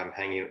mean I'm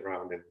hanging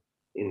around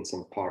in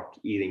some park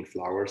eating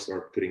flowers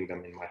or putting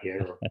them in my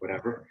hair or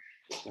whatever.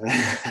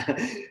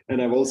 And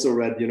I've also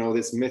read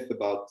this myth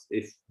about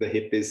if the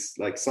hippies,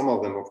 like some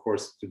of them, of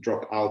course, to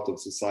drop out of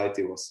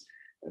society was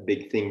a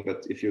big thing.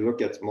 But if you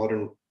look at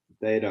modern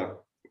data,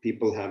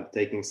 people have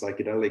taken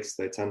psychedelics,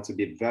 they tend to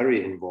be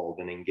very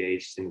involved and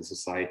engaged in the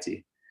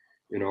society,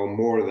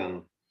 more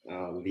than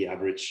the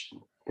average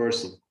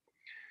person.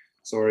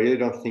 So I really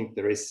don't think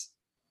there is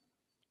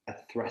a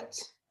threat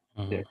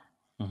there.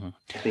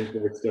 I think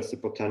there is just a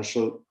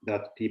potential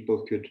that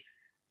people could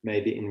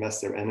maybe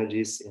invest their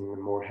energies in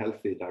more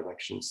healthy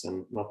directions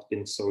and not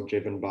been so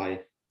driven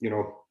by,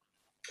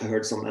 I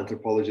heard some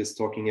anthropologists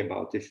talking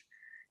about if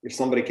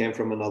somebody came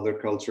from another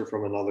culture,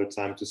 from another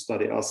time to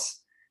study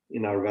us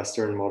in our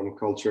Western modern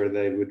culture,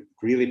 they would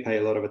really pay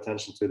a lot of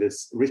attention to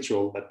this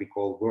ritual that we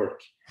call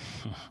work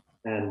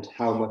and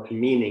how much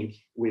meaning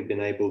we've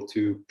been able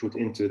to put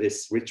into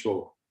this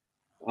ritual.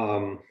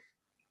 And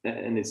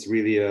it's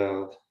really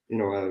a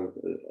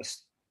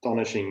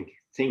astonishing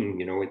thing.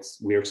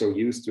 We're so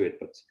used to it,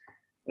 but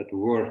that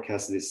work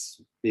has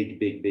this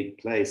big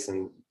place,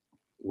 and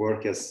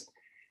work has,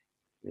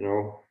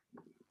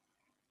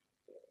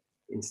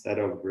 instead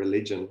of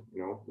religion,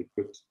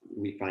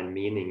 we find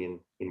meaning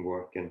in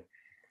work,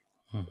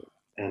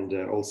 and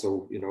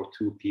also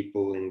two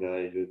people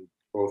in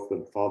both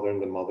the father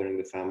and the mother in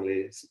the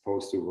family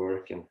supposed to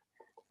work, and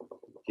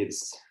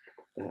kids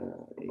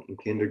in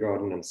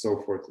kindergarten and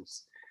so forth.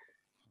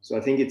 So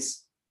I think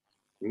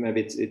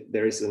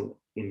there is an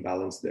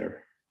imbalance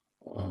there.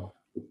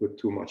 We put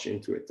too much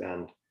into it,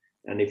 and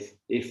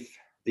if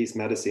these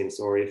medicines,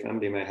 or if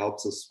MDMA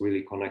helps us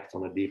really connect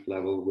on a deep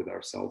level with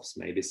ourselves,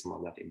 maybe some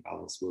of that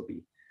imbalance will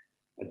be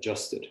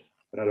adjusted.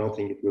 But I don't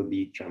think it will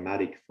be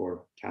dramatic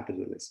for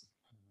capitalism.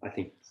 I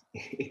think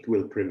it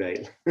will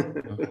prevail.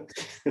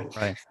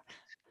 Right.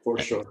 For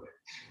sure.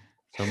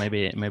 So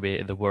maybe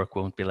the work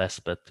won't be less,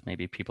 but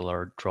maybe people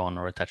are drawn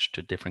or attached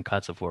to different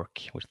kinds of work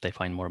which they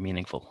find more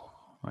meaningful,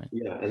 right?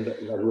 Yeah, and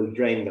that will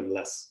drain them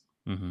less.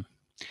 Mm-hmm.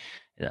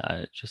 Yeah,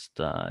 it just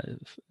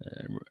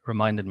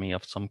reminded me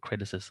of some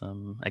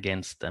criticism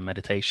against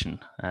meditation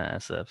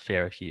as a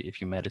fear.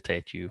 If you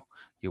meditate, you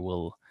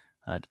will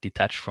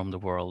detach from the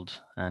world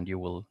and you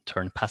will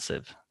turn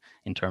passive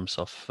in terms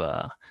of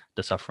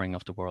the suffering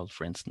of the world,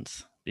 for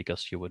instance,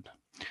 because you would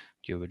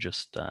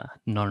just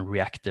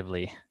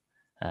non-reactively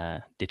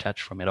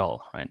detach from it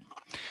all, right?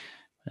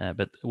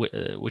 But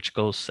which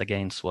goes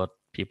against what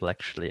people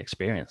actually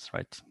experience,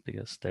 right?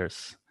 Because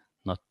there's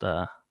not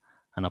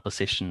an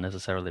opposition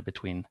necessarily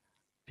between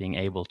being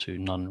able to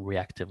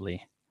non-reactively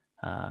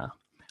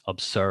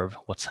observe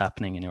what's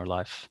happening in your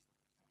life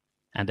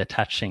and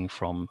detaching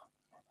from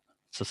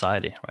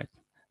society, right?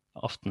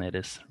 Often it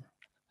is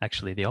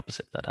actually the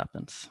opposite that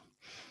happens.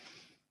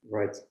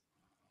 Right.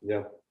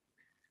 Yeah.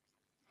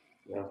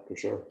 Yeah, for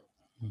sure.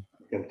 You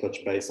can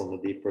touch base on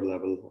a deeper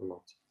level or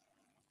not.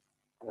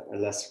 A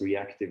less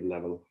reactive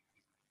level,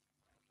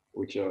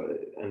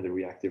 and the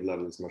reactive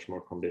level is much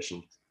more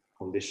conditioned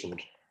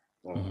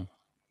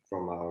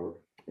from our,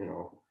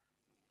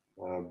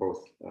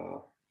 both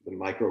the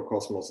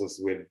microcosmoses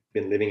we've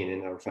been living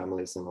in our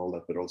families and all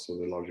that, but also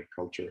the larger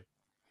culture.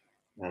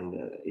 And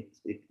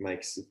it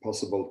makes it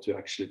possible to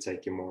actually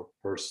take a more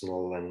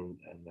personal and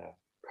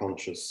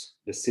conscious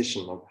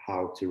decision of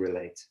how to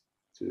relate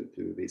to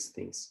these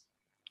things.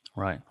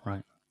 Right.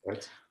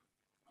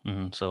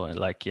 Mm-hmm. So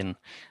like in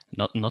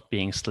not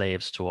being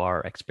slaves to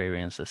our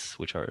experiences,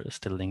 which are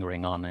still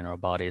lingering on in our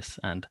bodies,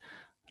 and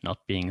not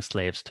being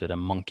slaves to the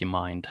monkey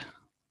mind.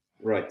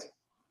 Right.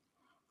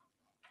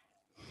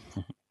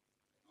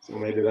 So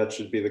maybe that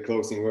should be the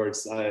closing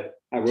words. I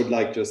would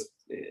like just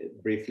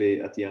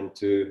briefly at the end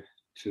to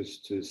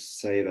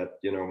say that,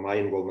 my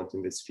involvement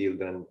in this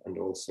field and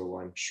also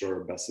I'm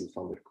sure Bessel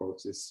founded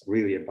Kolk is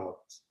really about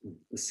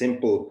the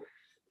simple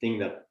thing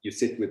that you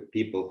sit with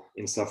people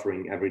in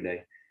suffering every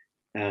day,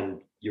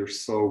 and you're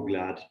so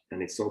glad,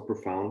 and it's so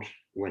profound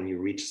when you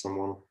reach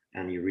someone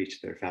and you reach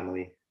their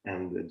family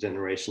and the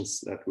generations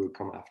that will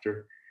come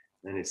after.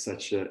 And it's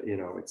such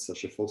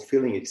a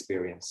fulfilling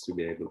experience to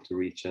be able to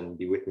reach and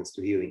be witness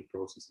to healing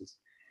processes.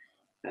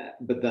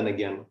 But then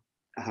again,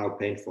 how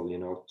painful,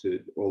 to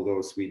all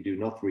those we do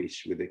not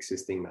reach with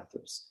existing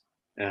methods.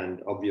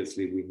 And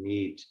obviously we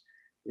need,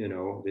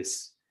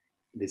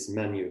 this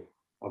menu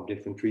of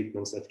different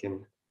treatments that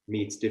can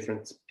meet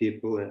different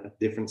people at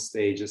different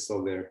stages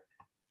of their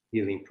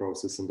healing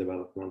process and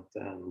development.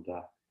 And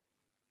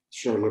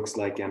sure looks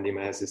like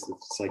MDMA-assisted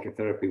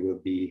psychotherapy will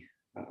be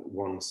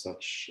one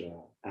such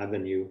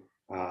avenue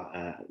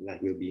that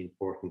will be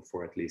important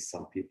for at least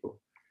some people.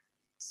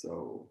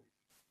 So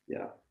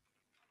yeah,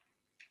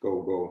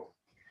 go.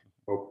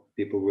 Hope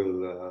people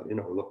will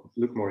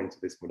look more into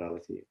this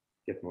modality,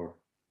 get more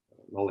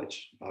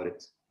knowledge about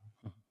it,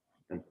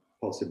 and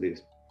possibly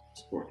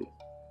support it.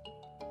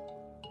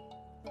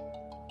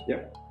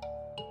 Yeah.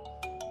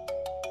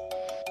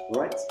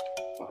 All right.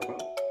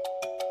 Bye.